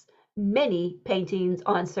Waterhouse many paintings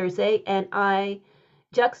on Circe, and I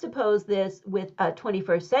juxtapose this with a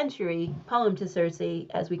 21st century poem to Circe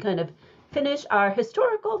as we kind of finish our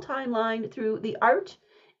historical timeline through the art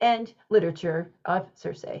and literature of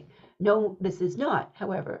Circe. No, this is not,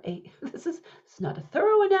 however, this is not a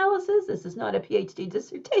thorough analysis. This is not a PhD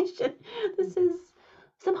dissertation. This is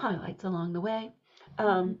some highlights along the way.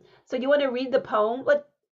 Mhm. So you want to read the poem?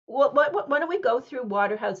 Why don't we go through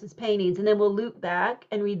Waterhouse's paintings and then we'll loop back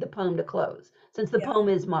and read the poem to close, since the Yeah. poem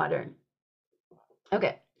is modern.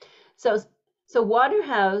 Okay, so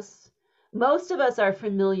Waterhouse, most of us are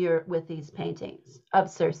familiar with these paintings of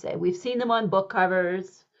Circe. We've seen them on book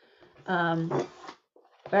covers, um,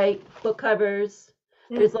 right? Book covers.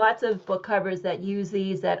 There's Mm, lots of book covers that use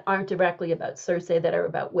these that aren't directly about Circe, that are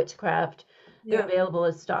about witchcraft. They're yeah. available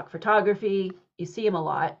as stock photography. You see them a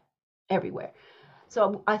lot everywhere.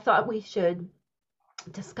 So I thought we should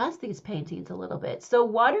discuss these paintings a little bit. So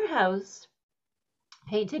Waterhouse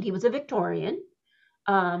painted, he was a Victorian,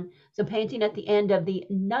 so painting at the end of the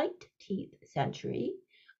 19th century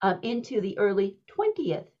into the early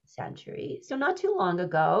 20th century, so not too long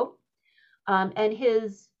ago. And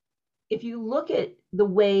if you look at the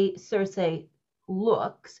way Circe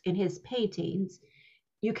looks in his paintings,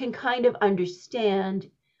 you can kind of understand,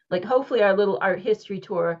 like hopefully our little art history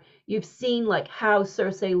tour, you've seen like how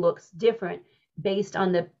Circe looks different based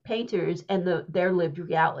on the painters and their lived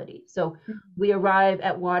reality. So we arrive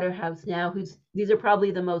at Waterhouse now, these are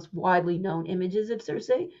probably the most widely known images of Circe,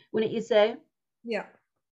 wouldn't you say? Yeah.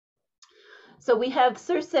 So we have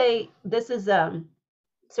Circe, this is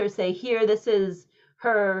Circe here, this is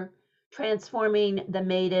her transforming the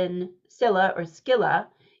maiden Scylla or Scylla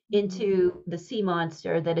into the sea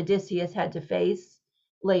monster that Odysseus had to face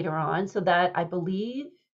later on. So that I believe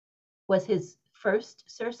was his first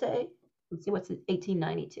Circe. Let's see, what's it,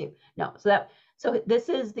 1892? No, so this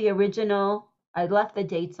is the original. I left the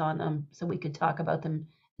dates on them so we could talk about them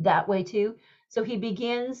that way too. So he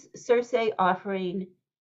begins Circe offering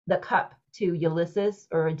the cup to Ulysses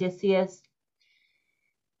or Odysseus.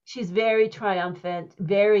 She's very triumphant,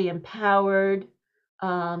 very empowered,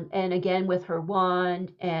 and again with her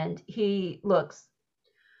wand, and he looks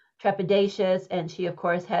trepidatious, and she of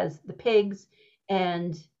course has the pigs,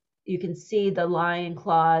 and you can see the lion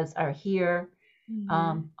claws are here.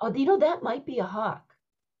 Oh, that might be a hawk.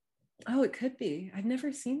 Oh, it could be. I've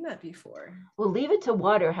never seen that before. Well, leave it to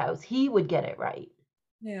Waterhouse. He would get it right.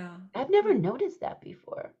 Yeah. I've never noticed that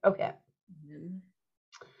before. Okay. Mm-hmm.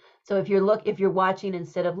 So if you're watching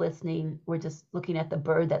instead of listening, we're just looking at the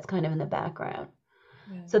bird that's kind of in the background.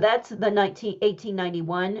 Yeah. So that's the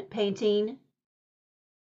 1891 painting.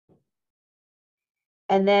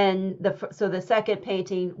 And then the second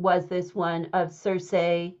painting was this one of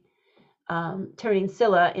Circe turning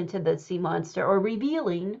Scylla into the sea monster, or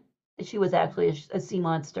revealing that she was actually a sea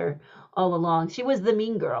monster all along. She was the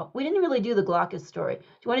mean girl. We didn't really do the Glaucus story. Do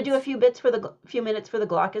you want to do a few minutes for the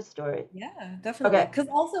Glaucus story? Yeah, definitely. Because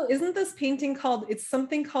also, isn't this painting it's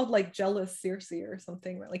something called like Jealous Circe or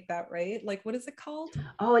something like that, right? Like, what is it called?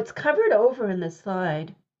 Oh, it's covered over in the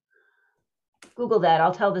slide. Google that.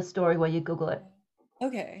 I'll tell the story while you Google it.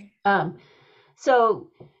 Okay. So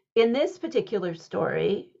in this particular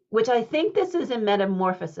story, which I think this is in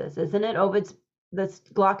Metamorphoses, isn't it? Ovid's the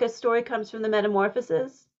Glaucus story comes from the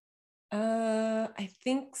Metamorphoses. I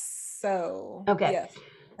think so. Okay. Yes.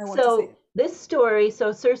 So this story,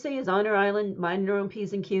 so Circe is on her island, minding her own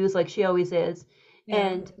P's and Q's like she always is,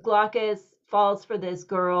 and Glaucus falls for this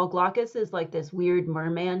girl. Glaucus is like this weird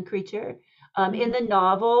merman creature. In the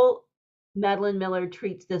novel, Madeline Miller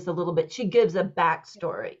treats this a little bit. She gives a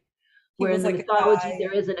backstory, where in the mythology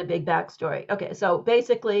there isn't a big backstory. Okay, so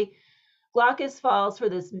basically, Glaucus falls for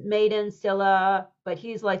this maiden Scylla, but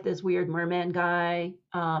he's like this weird merman guy,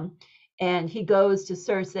 and he goes to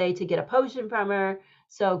Circe to get a potion from her.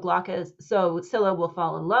 So Scylla will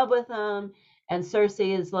fall in love with him, and Circe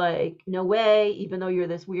is like, no way, even though you're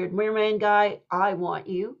this weird merman guy, I want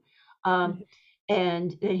you.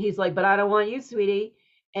 And he's like, but I don't want you, sweetie.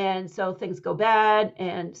 And so things go bad,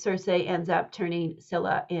 and Circe ends up turning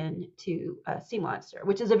Scylla into a sea monster,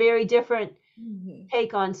 which is a very different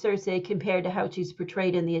take on Circe compared to how she's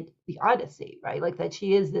portrayed in the Odyssey, right? Like that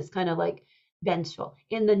she is this kind of like vengeful.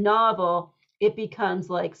 In the novel, it becomes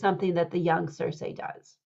like something that the young Circe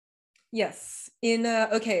does. Yes.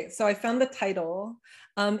 Okay, so I found the title.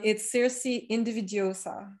 It's Circe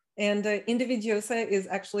Invidiosa. And invidiosa is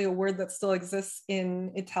actually a word that still exists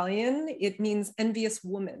in Italian. It means envious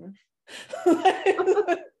woman.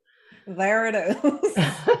 There it is.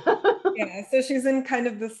 Yeah, so she's in kind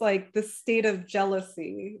of this state of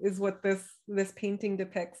jealousy is what this painting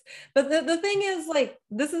depicts. But the thing is, like,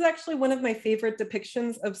 this is actually one of my favorite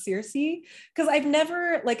depictions of Circe, because I've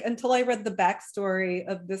never, like, until I read the backstory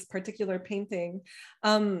of this particular painting,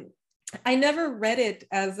 I never read it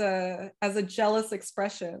as a jealous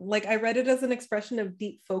expression. Like, I read it as an expression of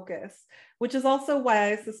deep focus, which is also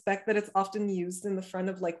why I suspect that it's often used in the front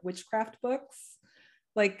of like witchcraft books.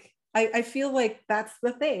 Like, I feel like that's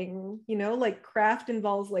the thing, you know, like craft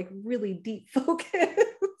involves like really deep focus.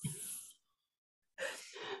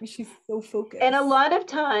 She's so focused. And a lot of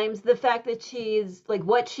times the fact that she's like,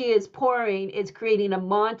 what she is pouring is creating a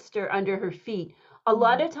monster under her feet. A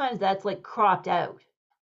lot of times that's like cropped out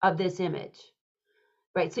of this image,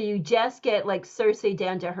 right? So you just get like Circe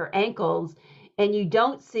down to her ankles, and you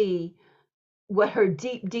don't see what her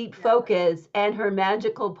deep focus and her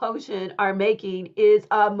magical potion are making is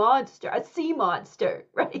a monster, a sea monster,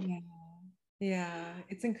 right? Yeah,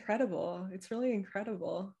 it's incredible. It's really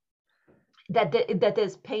incredible that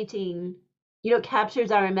this painting, you know, captures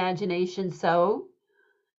our imagination so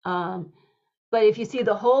Um, but if you see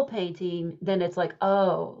the whole painting, then it's like,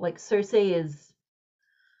 oh, like Cersei is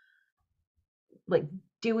like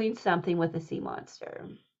doing something with the sea monster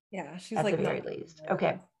Yeah, she's at the like not very least.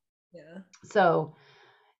 Okay. there. Yeah. So,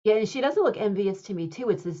 yeah, and she doesn't look envious to me too.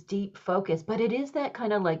 It's this deep focus, but it is that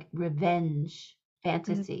kind of like revenge Mhm.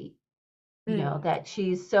 fantasy, Mm. that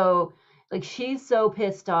she's so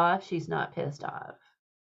pissed off, she's not pissed off.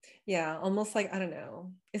 Yeah, almost like I don't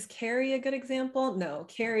know. Is Carrie a good example? No,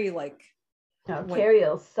 Carrie like No, went. Carrie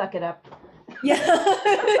will suck it up. Yeah.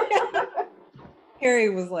 Carrie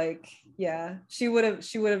was like, yeah, she would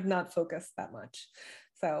have not focused that much.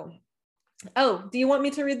 So, oh, do you want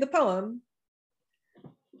me to read the poem?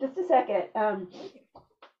 Just a second.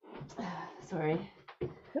 Sorry.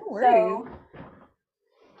 No worries. So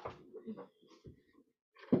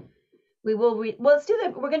well,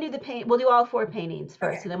 we're gonna do the paint. We'll do all four paintings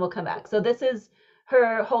first, Okay. and then we'll come back. So this is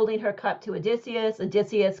her holding her cup to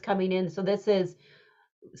Odysseus coming in. So this is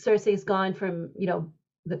Cersei's gone from,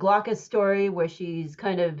 the Glaucus story where she's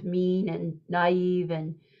kind of mean and naive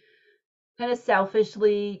and kind of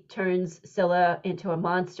selfishly turns Scylla into a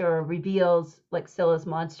monster, or reveals like Scylla's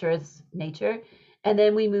monstrous nature. And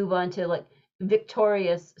then we move on to like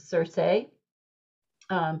victorious Cersei,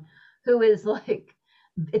 um, who is like,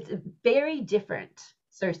 it's very different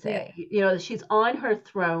Yeah. Cersei. She's on her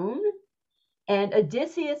throne, and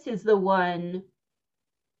Odysseus is the one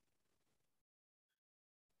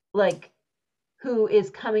like who is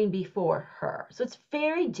coming before her. So it's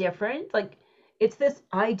very different. Like, it's this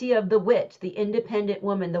idea of the witch, the independent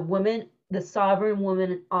woman, the sovereign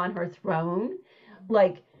woman on her throne.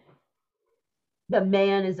 Like, the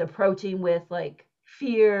man is approaching with like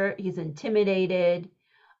fear, he's intimidated.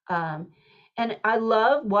 Um, and I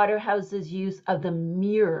love Waterhouse's use of the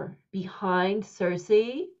mirror behind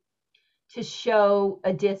Cersei to show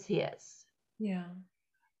Odysseus, Yeah.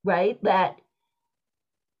 right? That's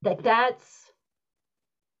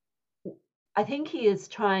I think he is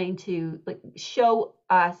trying to like show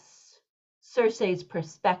us Cersei's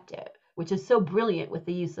perspective, which is so brilliant with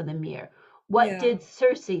the use of the mirror. What Yeah. did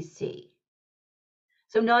Cersei see?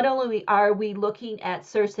 So not only are we looking at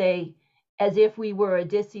Cersei as if we were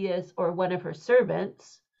Odysseus or one of her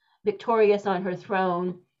servants, victorious on her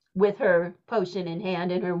throne with her potion in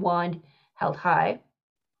hand and her wand held high,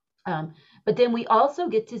 but then we also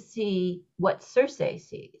get to see what Cersei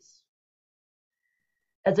sees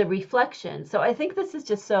as a reflection. So I think this is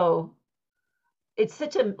just so, it's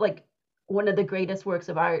such a like one of the greatest works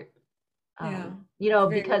of art, Yeah. It's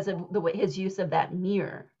very because of the way his use of that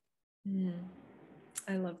mirror. mm,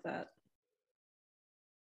 I love that.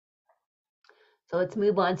 So let's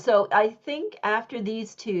move on. So I think after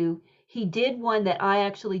these two, he did one that I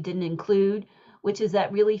actually didn't include, which is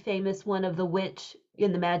that really famous one of the witch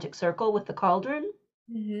in the magic circle with the cauldron.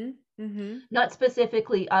 Mm-hmm. Mm-hmm. Not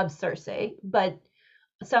specifically of Cersei, but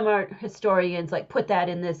some art historians like put that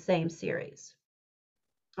in this same series,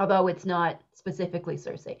 although it's not specifically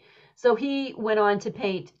Cersei. So he went on to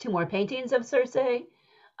paint two more paintings of Cersei.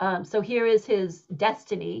 So here is his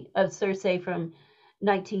Destiny of Cersei from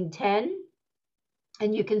 1910.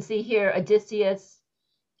 And you can see here Odysseus,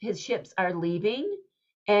 his ships are leaving,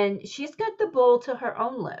 and she's got the bowl to her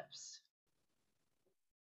own lips,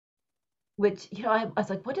 which, I was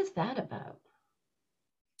like, what is that about?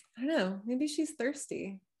 I don't know. Maybe she's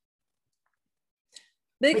thirsty.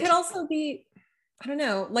 But it could Which, also be, I don't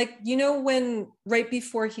know, like, when right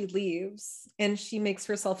before he leaves and she makes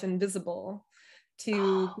herself invisible to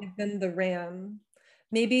oh, give them the ram,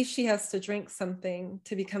 maybe she has to drink something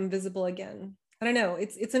to become visible again. I don't know.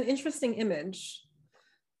 It's an interesting image.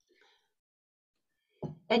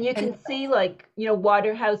 and you And can see like,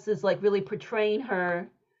 Waterhouse is like really portraying her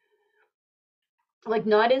like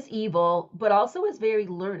not as evil, but also as very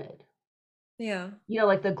learned. yeah,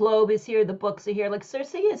 Like the globe is here, the books are here. Like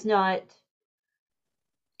Cersei is not,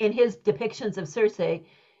 in his depictions of Cersei,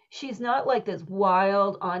 she's not like this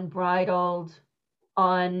wild, unbridled,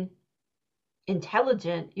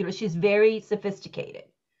 unintelligent. She's very sophisticated.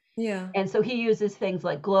 yeah, And so he uses things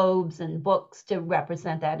like globes and books to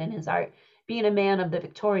represent that in his art, being a man of the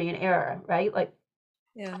Victorian era, right? Like,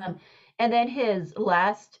 yeah. um, and then his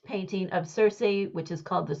last painting of Cersei, which is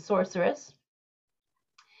called The Sorceress.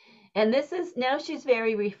 And this is now she's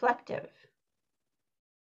very reflective.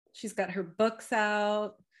 She's got her books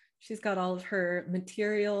out. She's got all of her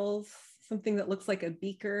materials, something that looks like a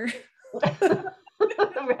beaker,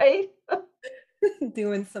 Right?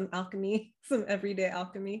 doing some alchemy, some everyday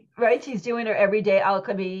alchemy. Right? She's doing her everyday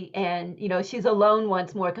alchemy, and she's alone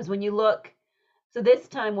once more because when you look, so this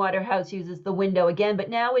time Waterhouse uses the window again, but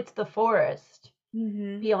now it's the forest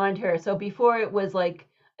Mm-hmm. beyond her. So before it was like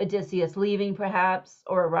Odysseus leaving perhaps,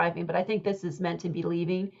 or arriving, but I think this is meant to be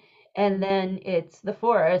leaving. And Mhm. then it's the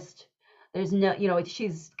forest. There's no,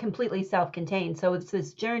 she's completely self-contained. So it's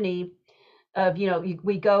this journey of,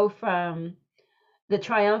 we go from the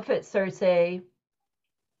triumphant Circe,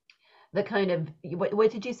 the kind of,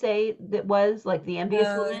 what did you say that was like the envious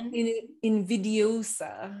woman?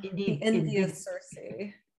 Invidiosa, the Indeed, envious Circe.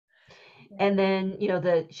 and Yeah.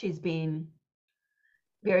 then, she's being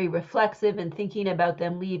very reflexive and thinking about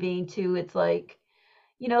them leaving too. It's like,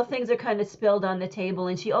 things are kind of spilled on the table,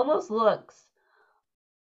 and she almost looks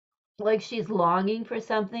like she's longing for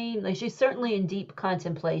something. Like she's certainly in deep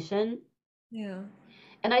contemplation. Yeah.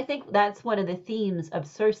 And I think that's one of the themes of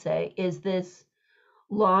Circe is this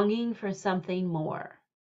longing for something more.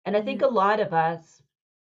 And I think Mm. a lot of us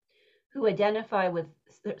who identify with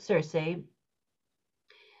Circe,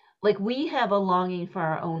 like we have a longing for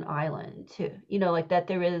our own island too. Like that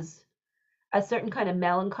there is a certain kind of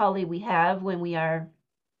melancholy we have when we are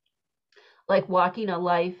like walking a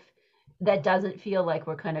life that doesn't feel like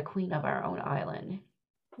we're kind of queen of our own island.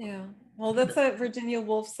 Yeah. Well, that's a Virginia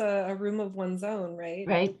Woolf's A Room of One's Own, right?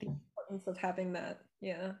 Right? The importance of having that.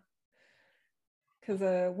 Yeah. Because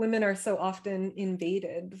women are so often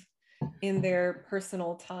invaded in their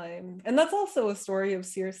personal time, and that's also a story of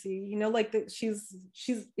Circe, like that she's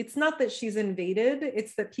it's not that she's invaded,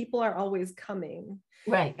 it's that people are always coming,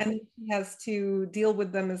 Right. and she has to deal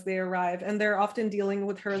with them as they arrive, and they're often dealing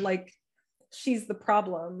with her like she's the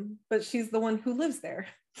problem, but she's the one who lives there.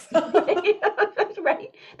 Right.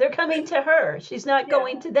 Right. They're coming to her. She's not Yeah,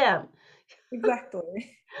 going to them.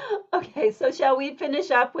 exactly. Okay, so shall we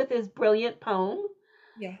finish up with his brilliant poem?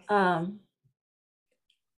 Yes. I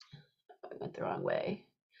went the wrong way.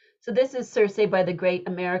 So this is Circe by the great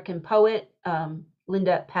American poet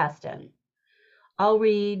Linda Paston. I'll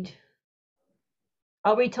read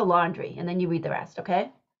to laundry, and then you read the rest,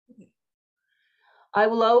 okay? I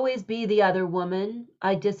will always be the other woman.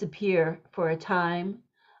 I disappear for a time,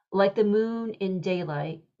 like the moon in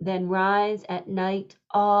daylight, then rise at night,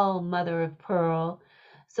 all mother of pearl,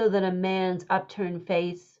 so that a man's upturned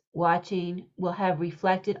face, watching, will have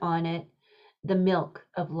reflected on it the milk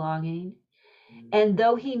of longing. And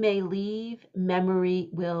though he may leave, memory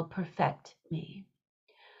will perfect me.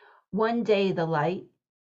 One day the light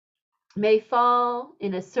may fall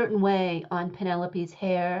in a certain way on Penelope's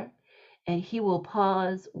hair, and he will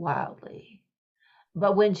pause wildly.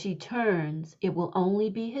 But when she turns, it will only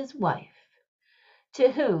be his wife, to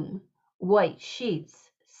whom white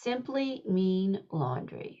sheets simply mean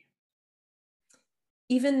laundry.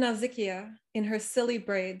 Even Nausicaa, in her silly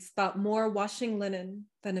braids, thought more washing linen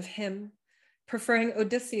than of him, preferring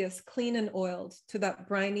Odysseus clean and oiled to that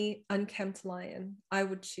briny, unkempt lion. I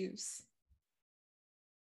would choose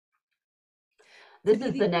to This be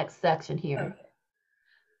is the the. next section Oh. here.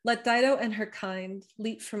 Let Dido and her kind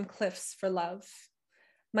leap from cliffs for love.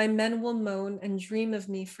 My men will moan and dream of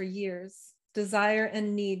me for years. Desire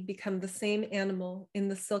and need become the same animal in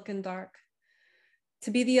the silken dark.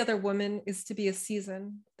 To be the other woman is to be a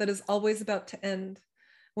season that is always about to end,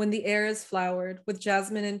 when the air is flowered with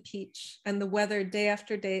jasmine and peach, and the weather day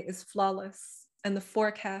after day is flawless, and the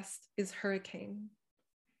forecast is hurricane.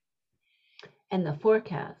 And the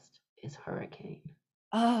forecast is hurricane.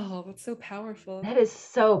 Oh, that's so powerful. That is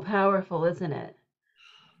so powerful, isn't it?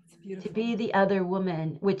 It's To beautiful. be the other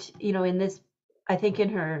woman, which, in this, I think in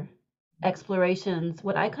her explorations,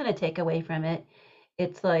 what I kind of take away from it,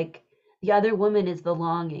 it's like the other woman is the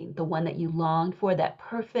longing, the one that you longed for, that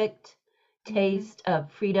perfect Mm-hmm. taste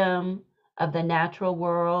of freedom, of the natural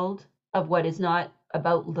world, of what is not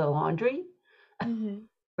about the laundry, Mm-hmm.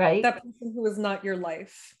 right? That person who is not your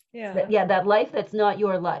life. That, Yeah. yeah, that life that's not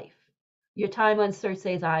your life, your time on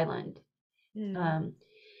Circe's island, Mm. um,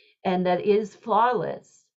 and that is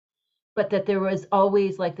flawless, but that there was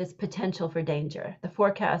always like this potential for danger. The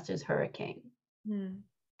forecast is hurricane. Mm.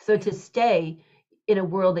 So to Yeah. stay in a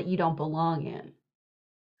world that you don't belong in,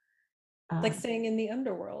 Like um, staying in the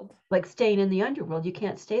underworld. like staying in the underworld, you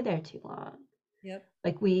can't stay there too long. Yep.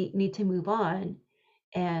 Like we need to move on.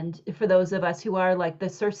 And for those of us who are like the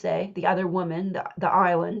Circe, the other woman, the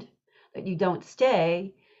island, that you don't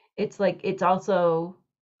stay, it's like it's also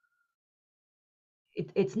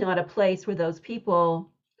it's not a place where those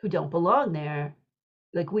people who don't belong there,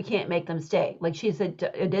 like we can't make them stay. Like she said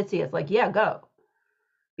to Odysseus, like, yeah, go.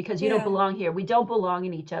 Because you don't Yeah. belong here. We don't belong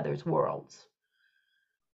in each other's worlds.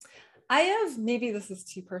 I have, maybe this is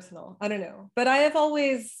too personal, I don't know, but I have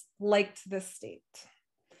always liked this state.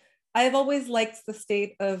 I have always liked the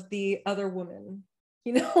state of the other woman,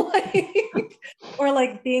 like, or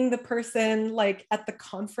like being the person like at the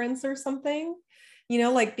conference or something,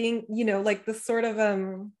 like being, like this sort of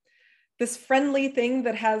this friendly thing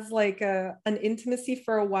that has like an intimacy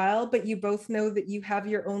for a while, but you both know that you have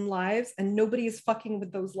your own lives and nobody is fucking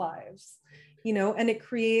with those lives, and it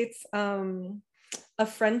creates a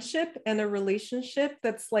friendship and a relationship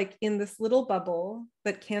that's like in this little bubble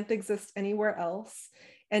that can't exist anywhere else.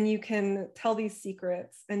 And you can tell these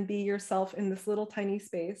secrets and be yourself in this little tiny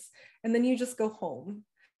space. And then you just go home.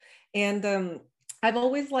 And I've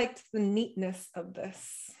always liked the neatness of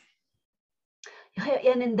this.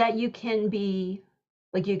 And in that you can be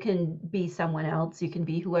like you can be someone else, you can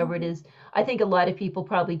be whoever it is. I think a lot of people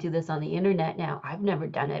probably do this on the internet now. I've never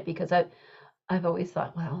done it because I've always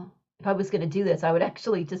thought, well, if I was going to do this, I would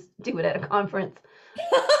actually just do it at a conference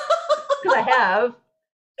because I have,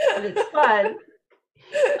 and it's fun.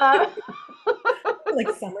 Like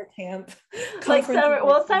summer camp, Like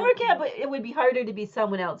conferences. summer camp, it would be harder to be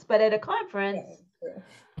someone else, but at a conference,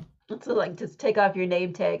 it's like just take off your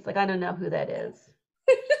name tags. Like I don't know who that is.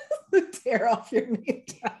 Tear off your name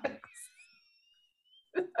tags.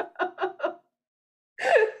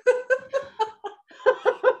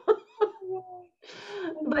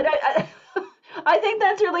 But I think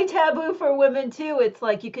that's really taboo for women too. It's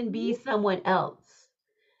like you can be someone else.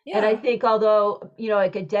 Yeah. And I think although,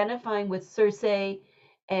 like identifying with Cersei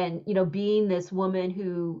and, being this woman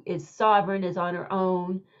who is sovereign, is on her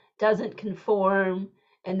own, doesn't conform,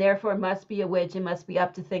 and therefore must be a witch and must be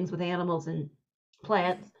up to things with animals and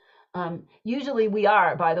plants. Usually we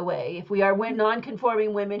are, by the way. If we are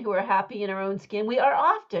non-conforming women who are happy in our own skin, we are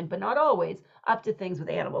often, but not always, up to things with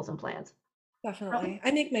animals and plants. Definitely.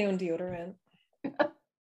 I make my own deodorant.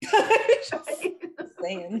 Just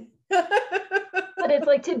saying. But it's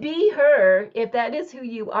like to be her, if that is who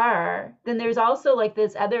you are, then there's also like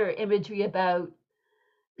this other imagery about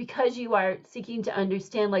because you are seeking to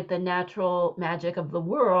understand like the natural magic of the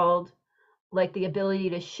world, like the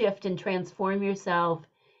ability to shift and transform yourself,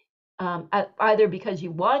 either because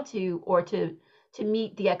you want to or to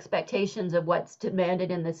meet the expectations of what's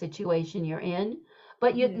demanded in the situation you're in,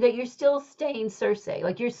 but that you're still staying Cersei,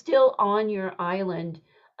 like you're still on your island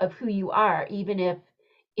of who you are, even if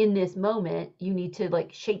in this moment you need to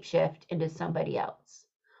like shapeshift into somebody else.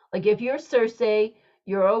 Like if you're Cersei,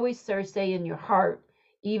 you're always Cersei in your heart,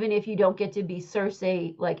 even if you don't get to be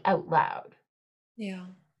Cersei like out loud. Yeah.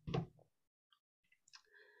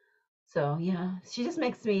 So yeah, she just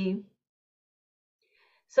makes me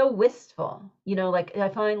so wistful, like I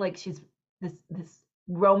find like she's this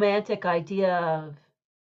romantic idea of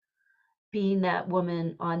being that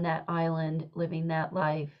woman on that island, living that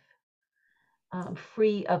life,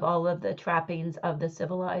 free of all of the trappings of the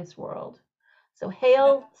civilized world. So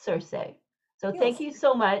hail Cersei. So thank you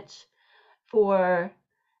so much for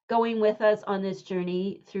going with us on this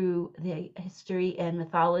journey through the history and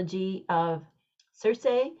mythology of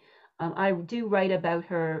Cersei. I do write about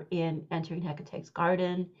her in Entering Hecate's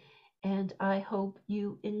Garden, and I hope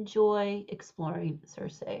you enjoy exploring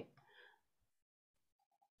Cersei.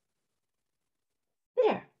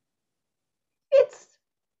 There. It's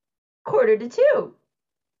 1:45.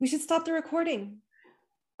 We should stop the recording.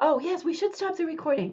 Oh, yes, we should stop the recording.